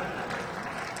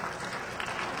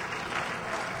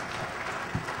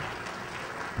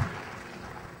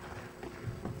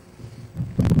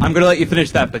 I'm going to let you finish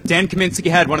that, but Dan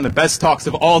Kaminsky had one of the best talks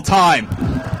of all time.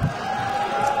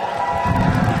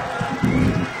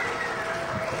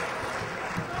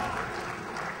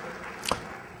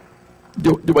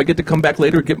 Do I get to come back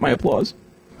later and get my applause?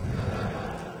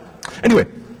 Anyway.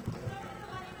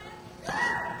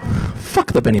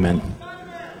 Fuck the bunny men.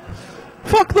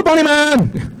 Fuck the bunny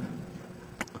men!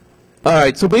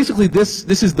 Alright, so basically this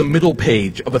is the middle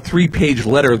page of a 3-page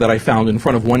letter that I found in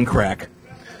front of one crack,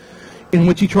 in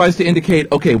which he tries to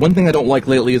indicate, okay, one thing I don't like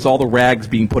lately is all the rags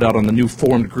being put out on the new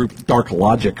formed group Dark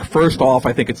Logic. First off,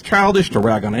 I think it's childish to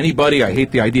rag on anybody. I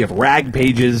hate the idea of rag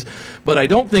pages, but I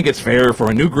don't think it's fair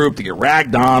for a new group to get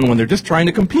ragged on when they're just trying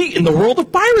to compete in the world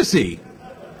of piracy.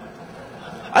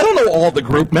 I don't know all the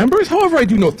group members, however I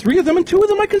do know 3 of them, and 2 of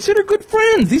them I consider good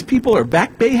friends. These people are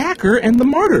Back Bay Hacker and the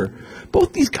Martyr.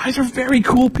 Both these guys are very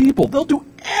cool people. They'll do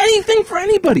anything for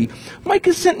anybody. Mike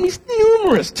has sent me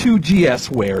numerous 2GS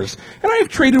wares, and I have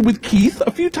traded with Keith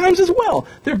a few times as well.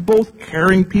 They're both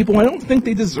caring people. I don't think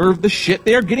they deserve the shit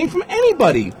they are getting from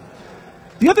anybody.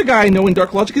 The other guy I know in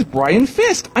Dark Logic is Brian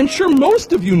Fisk. I'm sure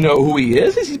most of you know who he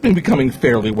is, as he's been becoming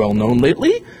fairly well known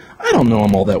lately. I don't know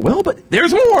him all that well, but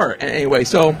there's more. Anyway,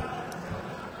 so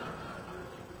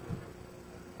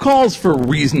calls for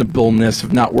reasonableness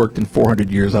have not worked in 400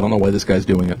 years. I don't know why this guy's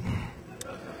doing it.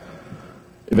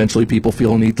 Eventually people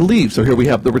feel a need to leave. So here we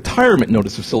have the retirement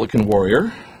notice of Silicon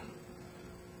Warrior.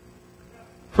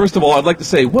 First of all, I'd like to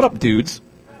say, what up, dudes?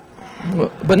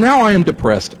 But now I am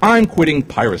depressed. I'm quitting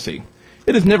piracy.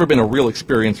 It has never been a real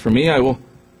experience for me.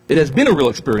 It has been a real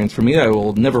experience for me I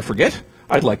will never forget.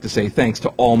 I'd like to say thanks to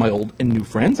all my old and new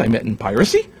friends I met in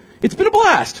piracy. It's been a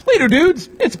blast. Later, dudes.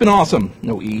 It's been awesome.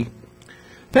 No E.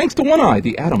 Thanks to One Eye,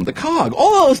 the Atom, the Cog,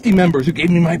 all LSD members who gave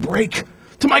me my break.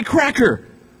 To my Cracker,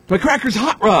 my Cracker's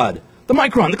Hot Rod, the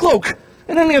Micron, the Cloak,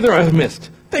 and any other I have missed.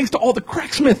 Thanks to all the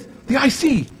Cracksmith, the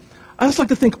IC. I'd just like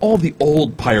to thank all the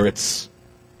old pirates.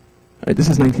 All right, this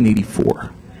is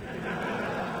 1984.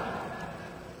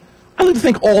 I'd like to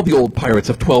thank all the old pirates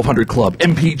of 1200 Club,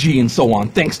 MPG, and so on.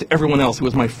 Thanks to everyone else who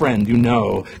was my friend, you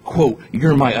know. Quote,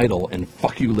 you're my idol, and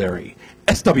fuck you, Larry.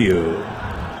 SW.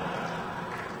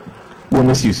 We'll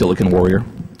miss you, Silicon Warrior.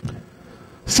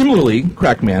 Similarly,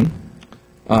 Crackman,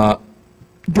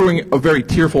 during a very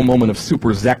tearful moment of Super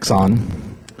Zexon,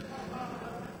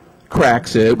 Crack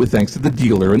said, with thanks to the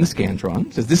dealer and the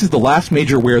Scantron, says, this is the last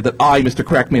major ware that I, Mr.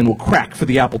 Crackman, will crack for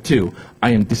the Apple II. I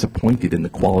am disappointed in the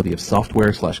quality of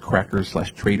software / crackers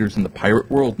 / traders in the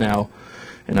pirate world now,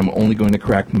 and I'm only going to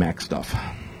crack Mac stuff.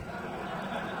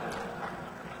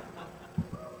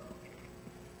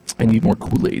 I need more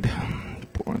Kool-Aid.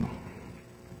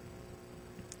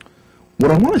 What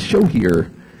I want to show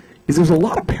here is there's a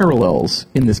lot of parallels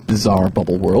in this bizarre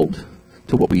bubble world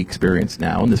to what we experience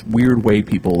now, and this weird way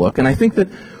people look. And I think that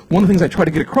one of the things I try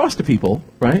to get across to people,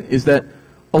 right, is that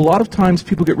a lot of times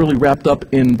people get really wrapped up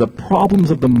in the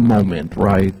problems of the moment,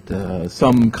 right?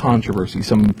 Some controversy,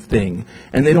 something,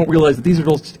 and they don't realize that these are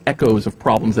just echoes of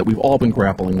problems that we've all been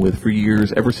grappling with for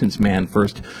years, ever since man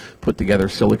first put together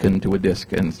silicon to a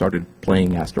disk and started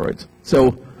playing asteroids.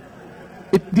 So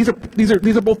these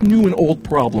are both new and old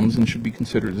problems and should be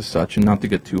considered as such, and not to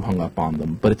get too hung up on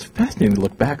them. But it's fascinating to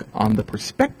look back on the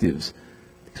perspectives.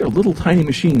 These are little tiny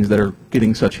machines that are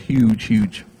getting such huge,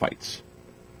 huge fights.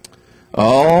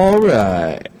 All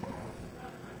right.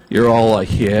 You're all like,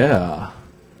 yeah.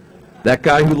 That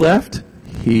guy who left,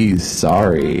 he's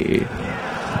sorry.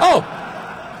 Oh!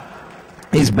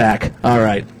 He's back. All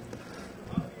right.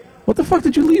 What the fuck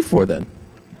did you leave for then?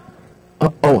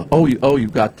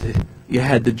 You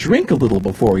had to drink a little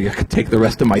before you could take the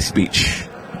rest of my speech.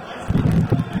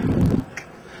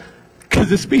 Because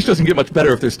this speech doesn't get much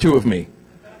better if there's two of me.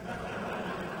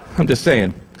 I'm just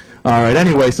saying. All right,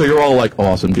 anyway, so you're all like,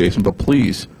 awesome, Jason, but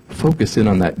please focus in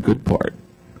on that good part.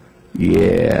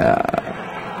 Yeah.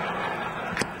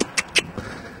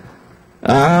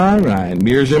 All right,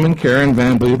 Mirjam and Karen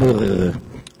Van Blah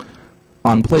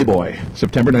on Playboy,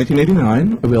 September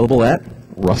 1989, available at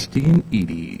Rusty and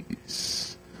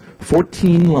Edie's.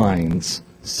 14 lines,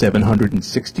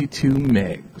 762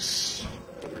 megs.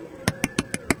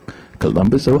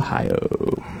 Columbus,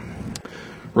 Ohio.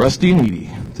 Rusty and Edie.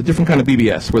 It's a different kind of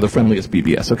BBS. We're the friendliest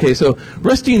BBS. Okay, so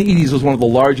Rusty and Edie's was one of the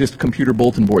largest computer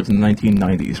bulletin boards in the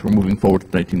 1990s. We're moving forward to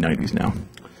the 1990s now.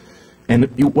 And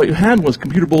what you had was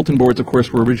computer bulletin boards, of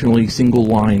course, were originally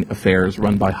single-line affairs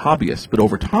run by hobbyists. But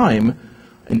over time,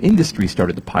 an industry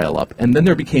started to pile up. And then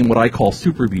there became what I call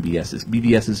super BBSs.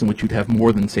 BBSs in which you'd have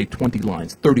more than, say, 20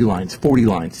 lines, 30 lines, 40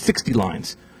 lines, 60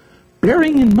 lines.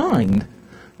 Bearing in mind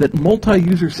that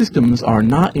multi-user systems are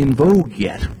not in vogue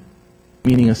yet,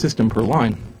 meaning a system per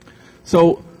line.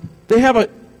 So they have a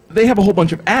whole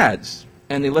bunch of ads,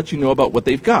 and they let you know about what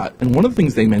they've got. And one of the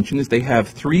things they mention is they have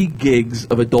 3 gigs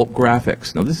of adult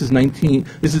graphics. Now this is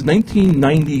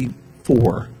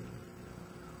 1994.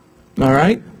 All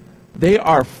right? They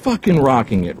are fucking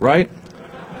rocking it, right?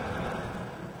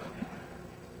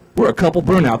 We're a couple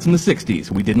burnouts in the 60s.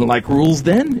 We didn't like rules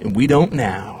then, and we don't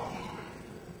now.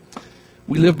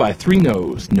 We live by 3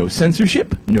 no's. No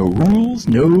censorship, no rules,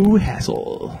 no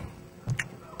hassle.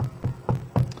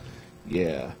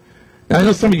 Yeah. Now, I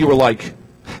know some of you were like,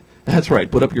 that's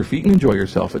right, put up your feet and enjoy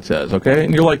yourself, it says, okay?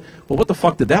 And you're like, well, what the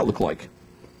fuck did that look like?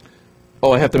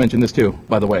 Oh, I have to mention this too,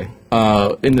 by the way.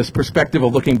 In this perspective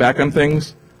of looking back on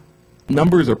things,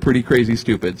 numbers are pretty crazy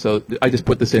stupid. So I just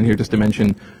put this in here just to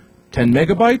mention 10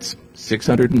 megabytes,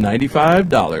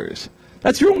 $695.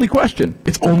 That's your only question.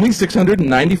 It's only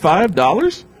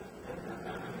 $695?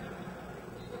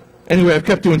 Anyway, I've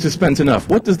kept you in suspense enough.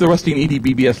 What does the Rusty and Edie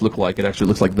BBS look like? It actually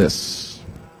looks like this.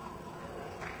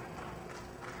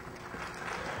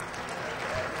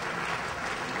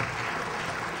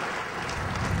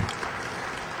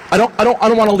 I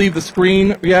don't want to leave the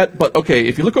screen yet, but okay,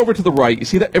 if you look over to the right, you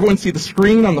see that everyone see the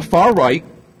screen on the far right,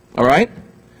 all right?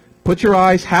 Put your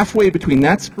eyes halfway between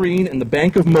that screen and the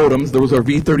bank of modems. Those are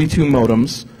V32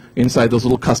 modems inside those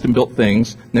little custom-built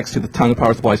things next to the ton of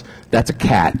power supplies. That's a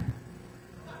cat.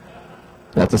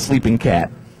 That's a sleeping cat.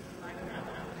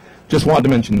 Just wanted to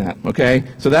mention that, okay?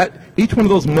 So that each one of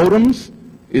those modems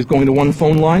is going to one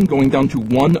phone line, going down to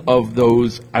one of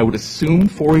those, I would assume,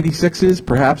 486s,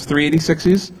 perhaps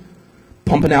 386s,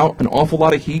 pumping out an awful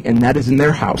lot of heat, and that is in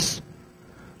their house,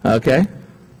 okay?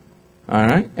 All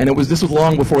right, and this was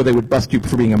long before they would bust you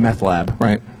for being a meth lab,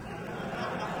 right?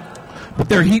 But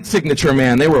their heat signature,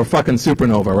 man, they were a fucking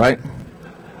supernova, right?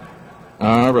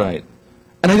 All right,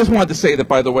 and I just wanted to say that,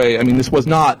 by the way, I mean, this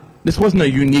wasn't a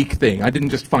unique thing. I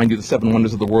didn't just find you the 7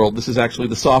 wonders of the world. This is actually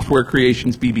the Software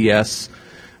Creations BBS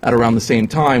at around the same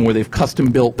time, where they've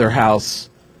custom built their house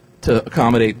to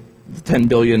accommodate the 10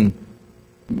 billion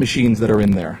machines that are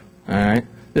in there. All right.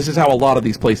 This is how a lot of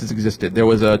these places existed. There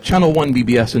was a Channel 1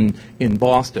 BBS in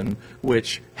Boston,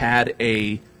 which had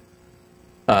a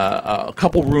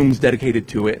couple rooms dedicated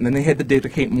to it, and then they had to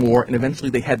dedicate more, and eventually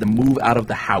they had to move out of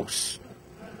the house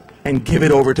and give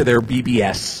it over to their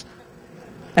BBS.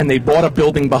 And they bought a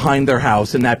building behind their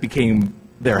house, and that became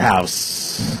their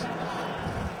house.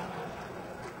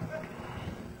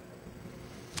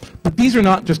 But these are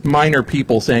not just minor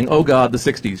people saying, oh God, the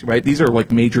 60s, right? These are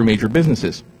like major, major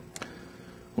businesses.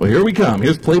 Well, here we come.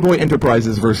 Here's Playboy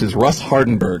Enterprises versus Russ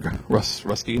Hardenberg,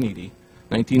 Rusty and Edie,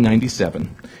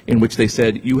 1997, in which they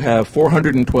said you have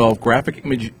 412 graphic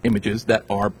images that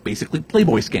are basically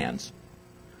Playboy scans.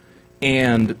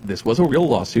 And this was a real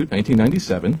lawsuit,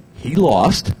 1997. He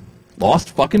lost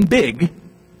fucking big,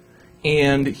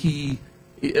 and he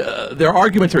their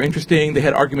arguments are interesting. They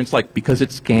had arguments like, because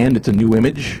it's scanned, it's a new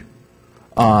image.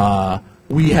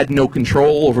 We had no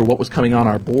control over what was coming on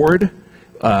our board.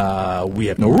 We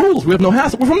have no rules. We have no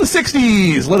hassle. We're from the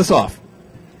 60s. Let us off.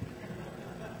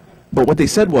 But what they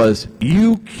said was,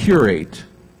 you curate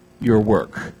your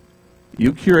work.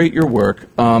 You curate your work.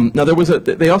 Now,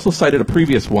 they also cited a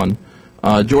previous one,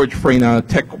 George Frena,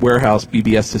 Tech Warehouse,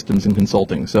 BBS Systems and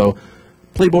Consulting. So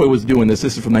Playboy was doing this.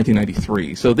 This is from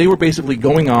 1993. So they were basically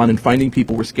going on and finding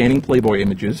people were scanning Playboy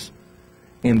images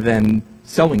and then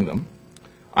selling them.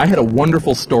 I had a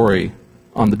wonderful story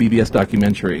on the BBS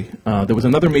documentary. There was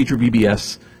another major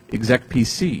BBS exec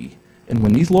PC, and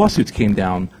when these lawsuits came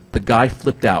down, the guy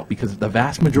flipped out because the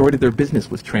vast majority of their business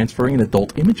was transferring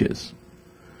adult images.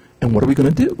 And what are we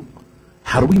going to do?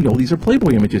 How do we know these are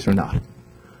Playboy images or not?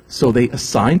 So they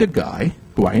assigned a guy,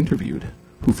 who I interviewed,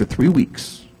 who for 3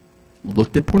 weeks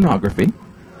looked at pornography,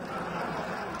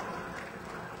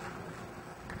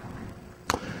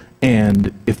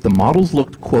 and if the models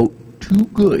looked, quote, too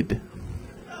good,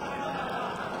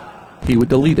 he would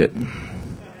delete it.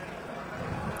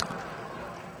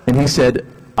 And he said,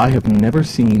 I have never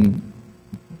seen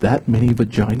that many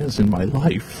vaginas in my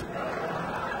life.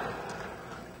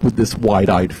 With this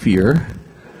wide-eyed fear.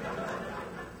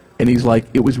 And he's like,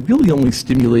 it was really only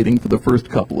stimulating for the first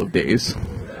couple of days.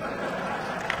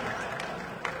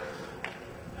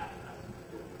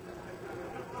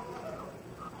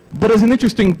 But as an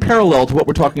interesting parallel to what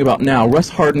we're talking about now, Russ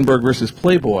Hardenberg versus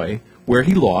Playboy, where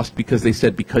he lost because they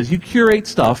said, because you curate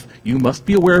stuff, you must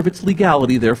be aware of its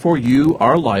legality, therefore you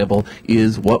are liable,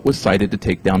 is what was cited to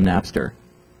take down Napster.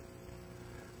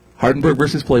 Hardenberg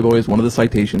versus Playboy is one of the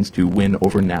citations to win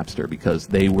over Napster because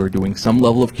they were doing some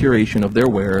level of curation of their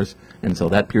wares, and so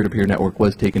that peer-to-peer network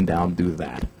was taken down due to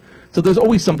that. So there's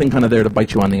always something kind of there to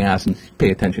bite you on the ass and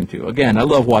pay attention to. Again, I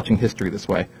love watching history this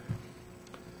way.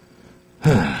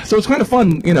 So it's kind of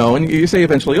fun, you know, and you say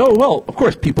eventually, oh, well, of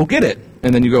course, people get it.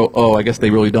 And then you go, oh, I guess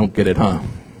they really don't get it, huh?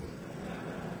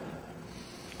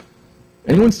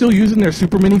 Anyone still using their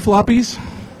super mini floppies?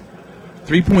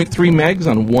 3.3 megs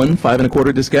on one 5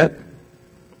 1/4 diskette?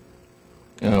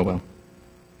 Oh, well.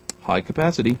 High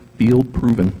capacity, field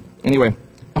proven. Anyway,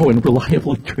 oh, and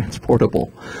reliably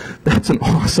transportable. That's an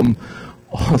awesome,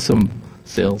 awesome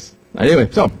sales. Anyway,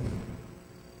 so.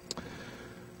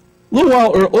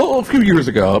 A few years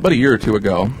ago, about a year or two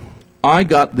ago, I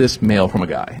got this mail from a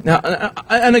guy. Now,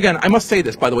 and again, I must say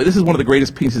this, by the way, this is one of the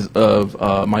greatest pieces of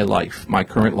my life, my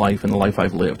current life and the life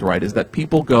I've lived, right, is that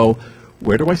people go,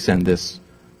 where do I send this?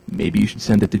 Maybe you should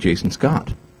send it to Jason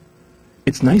Scott.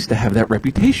 It's nice to have that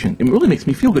reputation. It really makes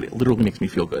me feel good. It literally makes me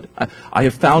feel good. I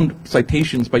have found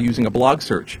citations by using a blog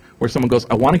search where someone goes,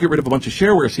 I want to get rid of a bunch of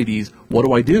shareware CDs. What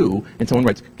do I do? And someone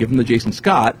writes, give them to Jason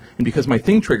Scott. And because my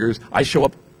thing triggers, I show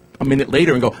up a minute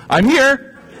later and go, I'm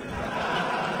here.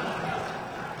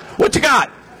 What you got?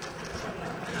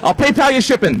 I'll PayPal you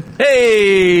shipping.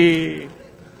 Hey.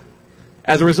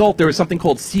 As a result, there is something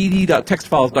called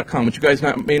cd.textfiles.com, which you guys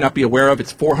may not be aware of.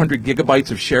 It's 400 gigabytes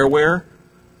of shareware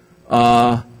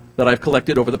that I've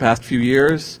collected over the past few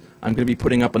years. I'm going to be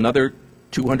putting up another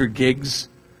 200 gigs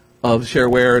of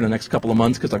shareware in the next couple of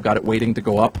months because I've got it waiting to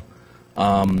go up.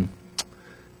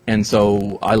 And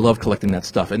so I love collecting that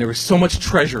stuff. And there is so much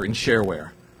treasure in shareware.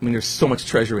 I mean, there's so much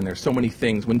treasure in there, so many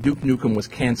things. When Duke Nukem was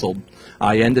canceled,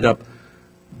 I ended up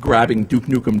grabbing Duke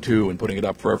Nukem 2 and putting it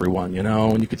up for everyone, you know?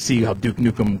 And you could see how Duke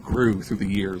Nukem grew through the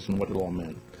years and what it all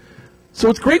meant. So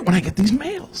it's great when I get these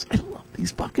mails. I love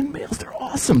these fucking mails. They're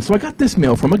awesome. So I got this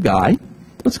mail from a guy.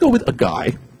 Let's go with a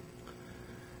guy.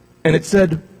 And it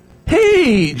said,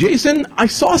 hey, Jason, I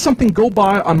saw something go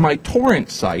by on my torrent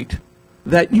site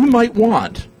that you might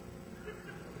want.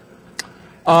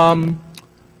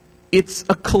 It's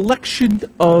a collection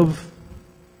of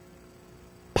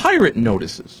pirate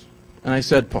notices. And I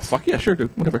said, well, fuck yeah, sure,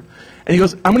 dude, whatever. And he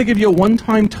goes, I'm going to give you a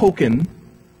one-time token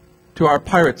to our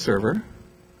pirate server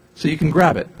so you can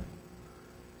grab it.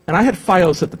 And I had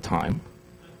Fios at the time.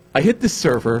 I hit this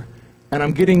server, and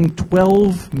I'm getting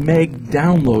 12 meg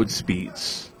download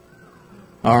speeds.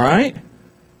 All right?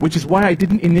 Which is why I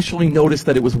didn't initially notice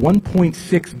that it was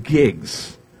 1.6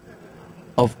 gigs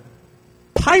of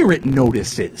pirate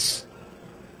notices.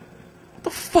 What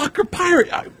the fuck are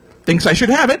pirate? Thinks I should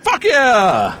have it? Fuck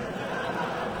yeah!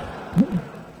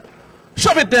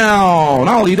 Shove it down!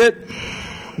 I'll eat it.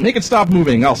 Make it stop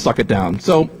moving. I'll suck it down.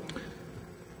 So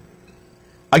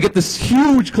I get this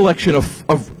huge collection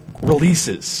of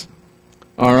releases.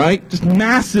 All right? Just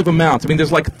massive amounts. I mean,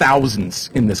 there's like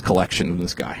thousands in this collection of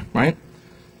this guy, right?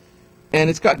 And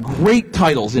it's got great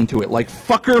titles into it, like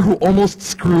Fucker Who Almost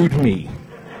Screwed Me.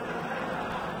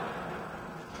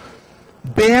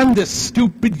 ban this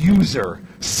stupid user.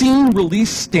 Scene release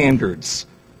standards.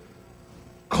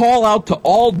 Call out to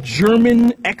all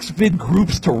German XVID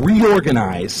groups to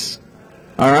reorganize.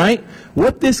 All right?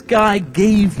 What this guy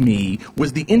gave me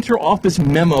was the inter-office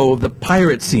memo of the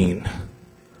pirate scene.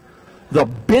 The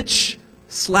bitch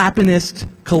slappinest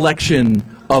collection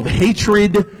of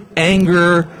hatred,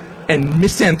 anger, and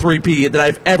misanthropy that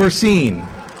I've ever seen. All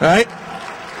right?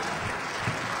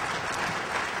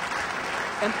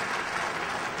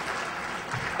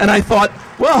 And I thought,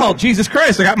 well, Jesus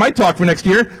Christ, I got my talk for next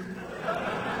year.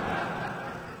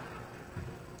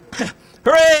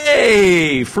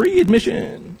 Hooray! Free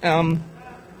admission.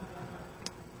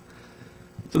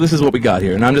 So this is what we got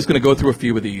here, and I'm just going to go through a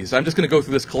few of these. I'm just going to go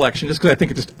through this collection just because I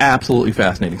think it's just absolutely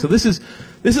fascinating. So this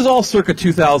is all circa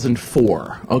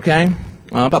 2004, okay?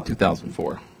 About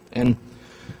 2004. And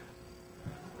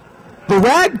the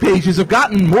rag pages have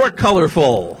gotten more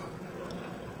colorful.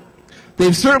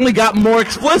 They've certainly gotten more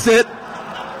explicit.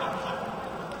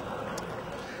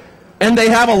 And they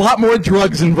have a lot more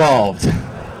drugs involved.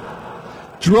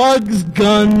 Drugs,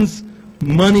 guns,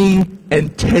 money,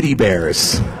 and teddy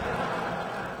bears.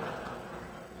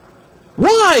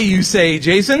 Why, you say,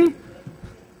 Jason?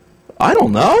 I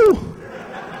don't know.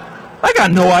 I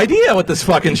got no idea what this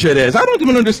fucking shit is. I don't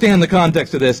even understand the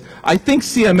context of this. I think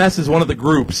CMS is one of the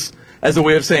groups as a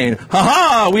way of saying,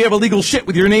 ha-ha, we have illegal shit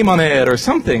with your name on it, or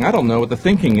something. I don't know what the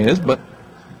thinking is, but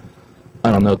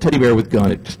I don't know. Teddy bear with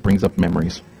gun, it just brings up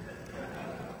memories.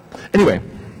 Anyway,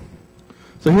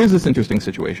 so here's this interesting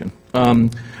situation.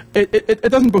 It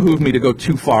doesn't behoove me to go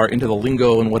too far into the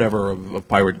lingo and whatever of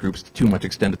pirate groups to too much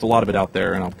extent. It's a lot of it out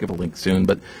there, and I'll give a link soon.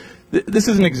 But this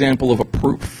is an example of a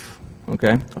proof,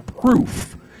 okay? A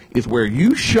proof is where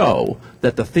you show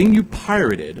that the thing you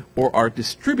pirated or are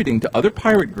distributing to other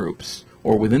pirate groups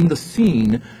or within the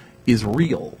scene is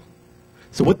real.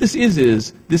 So what this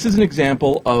is an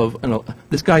example of,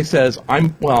 this guy says,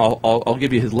 I'll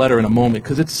give you his letter in a moment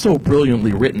because it's so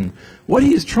brilliantly written. What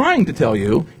he is trying to tell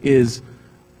you is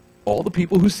all the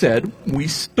people who said we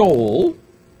stole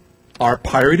our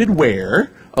pirated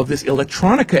ware of this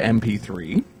Electronica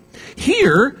MP3.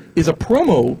 Here is a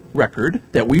promo record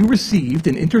that we received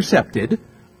and intercepted,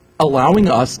 allowing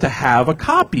us to have a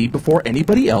copy before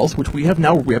anybody else, which we have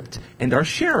now ripped and are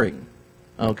sharing.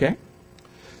 Okay?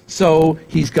 So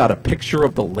he's got a picture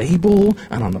of the label,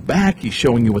 and on the back he's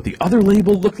showing you what the other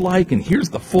label looked like, and here's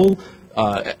the full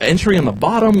entry on the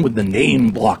bottom with the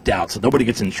name blocked out so nobody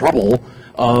gets in trouble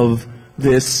of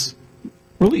this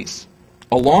release,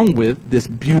 along with this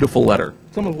beautiful letter,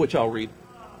 some of which I'll read.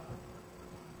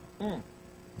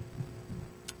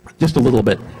 Just a little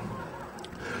bit.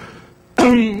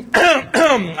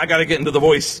 I gotta get into the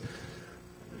voice.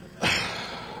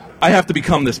 I have to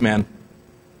become this man.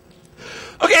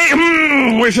 Okay,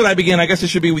 where should I begin? I guess it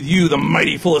should be with you, the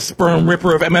mighty full of sperm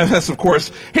ripper of MFS, of course.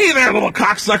 Hey there, little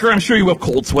cocksucker. I'm sure you have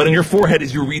cold sweat on your forehead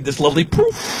as you read this lovely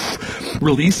proof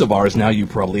release of ours. Now you're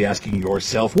probably asking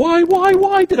yourself,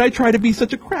 why did I try to be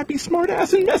such a crappy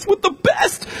smartass and mess with the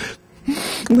best?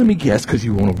 Let me guess, because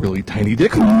you own a really tiny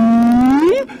dick.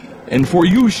 And for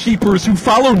you sheepers who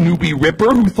follow Newbie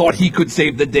Ripper, who thought he could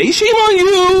save the day, shame on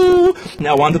you!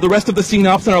 Now on to the rest of the scene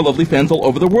ops and our lovely fans all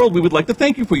over the world. We would like to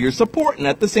thank you for your support, and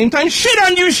at the same time, shit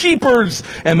on you sheepers!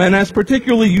 MNS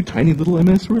particularly, you tiny little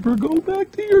MS Ripper, go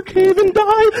back to your cave and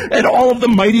die! And all of the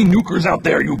mighty nukers out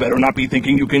there, you better not be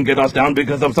thinking you can get us down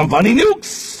because of some funny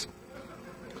nukes!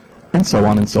 And so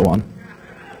on and so on.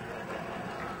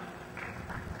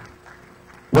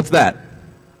 What's that?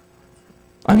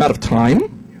 I'm out of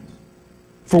time?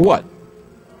 For what?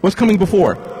 What's coming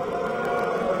before?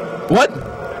 What?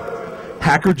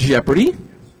 Hacker Jeopardy?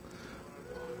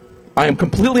 I am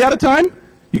completely out of time?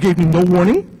 You gave me no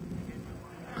warning?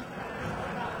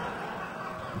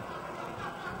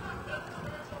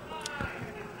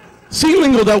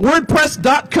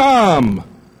 clingo.wordpress.com.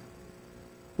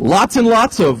 Lots and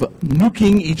lots of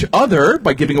nuking each other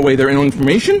by giving away their own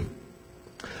information.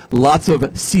 Lots of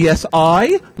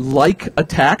CSI-like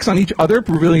attacks on each other,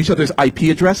 revealing each other's IP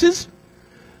addresses.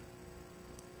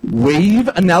 Wave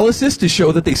analysis to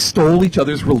show that they stole each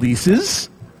other's releases.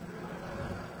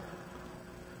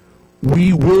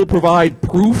 We will provide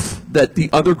proof that the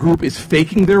other group is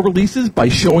faking their releases by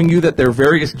showing you that their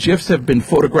various GIFs have been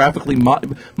photographically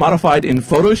modified in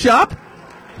Photoshop.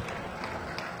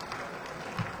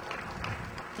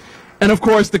 And of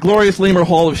course, the glorious Lamer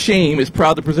Hall of Shame is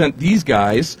proud to present these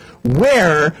guys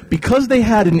where, because they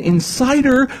had an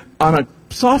insider on a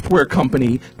software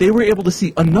company, they were able to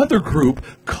see another group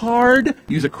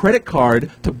use a credit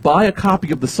card to buy a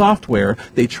copy of the software.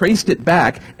 They traced it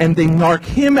back, and they narc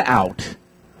him out.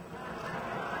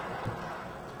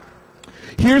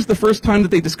 Here's the first time that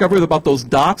they discovered about those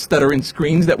dots that are in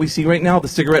screens that we see right now, the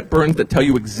cigarette burns that tell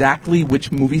you exactly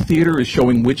which movie theater is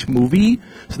showing which movie,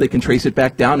 so they can trace it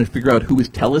back down and figure out who is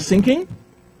telesyncing.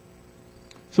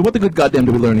 So what the good goddamn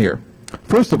do we learn here?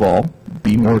 First of all,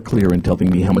 be more clear in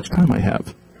telling me how much time I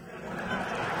have.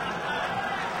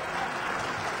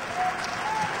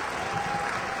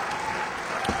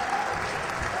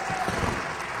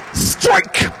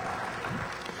 Strike!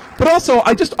 But also,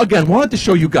 I just, again, wanted to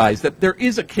show you guys that there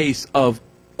is a case of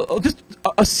just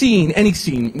a scene, any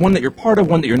scene, one that you're part of,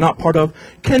 one that you're not part of,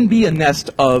 can be a nest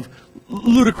of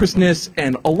ludicrousness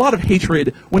and a lot of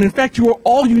hatred when, in fact, you are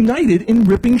all united in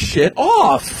ripping shit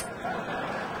off.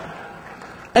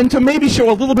 And to maybe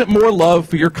show a little bit more love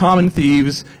for your common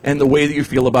thieves and the way that you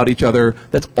feel about each other,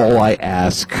 that's all I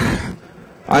ask.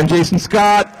 I'm Jason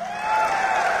Scott.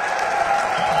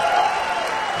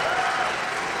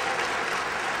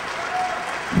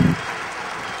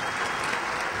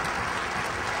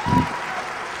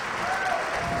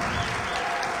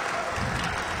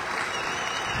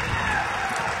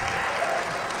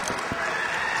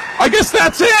 I guess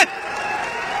that's it.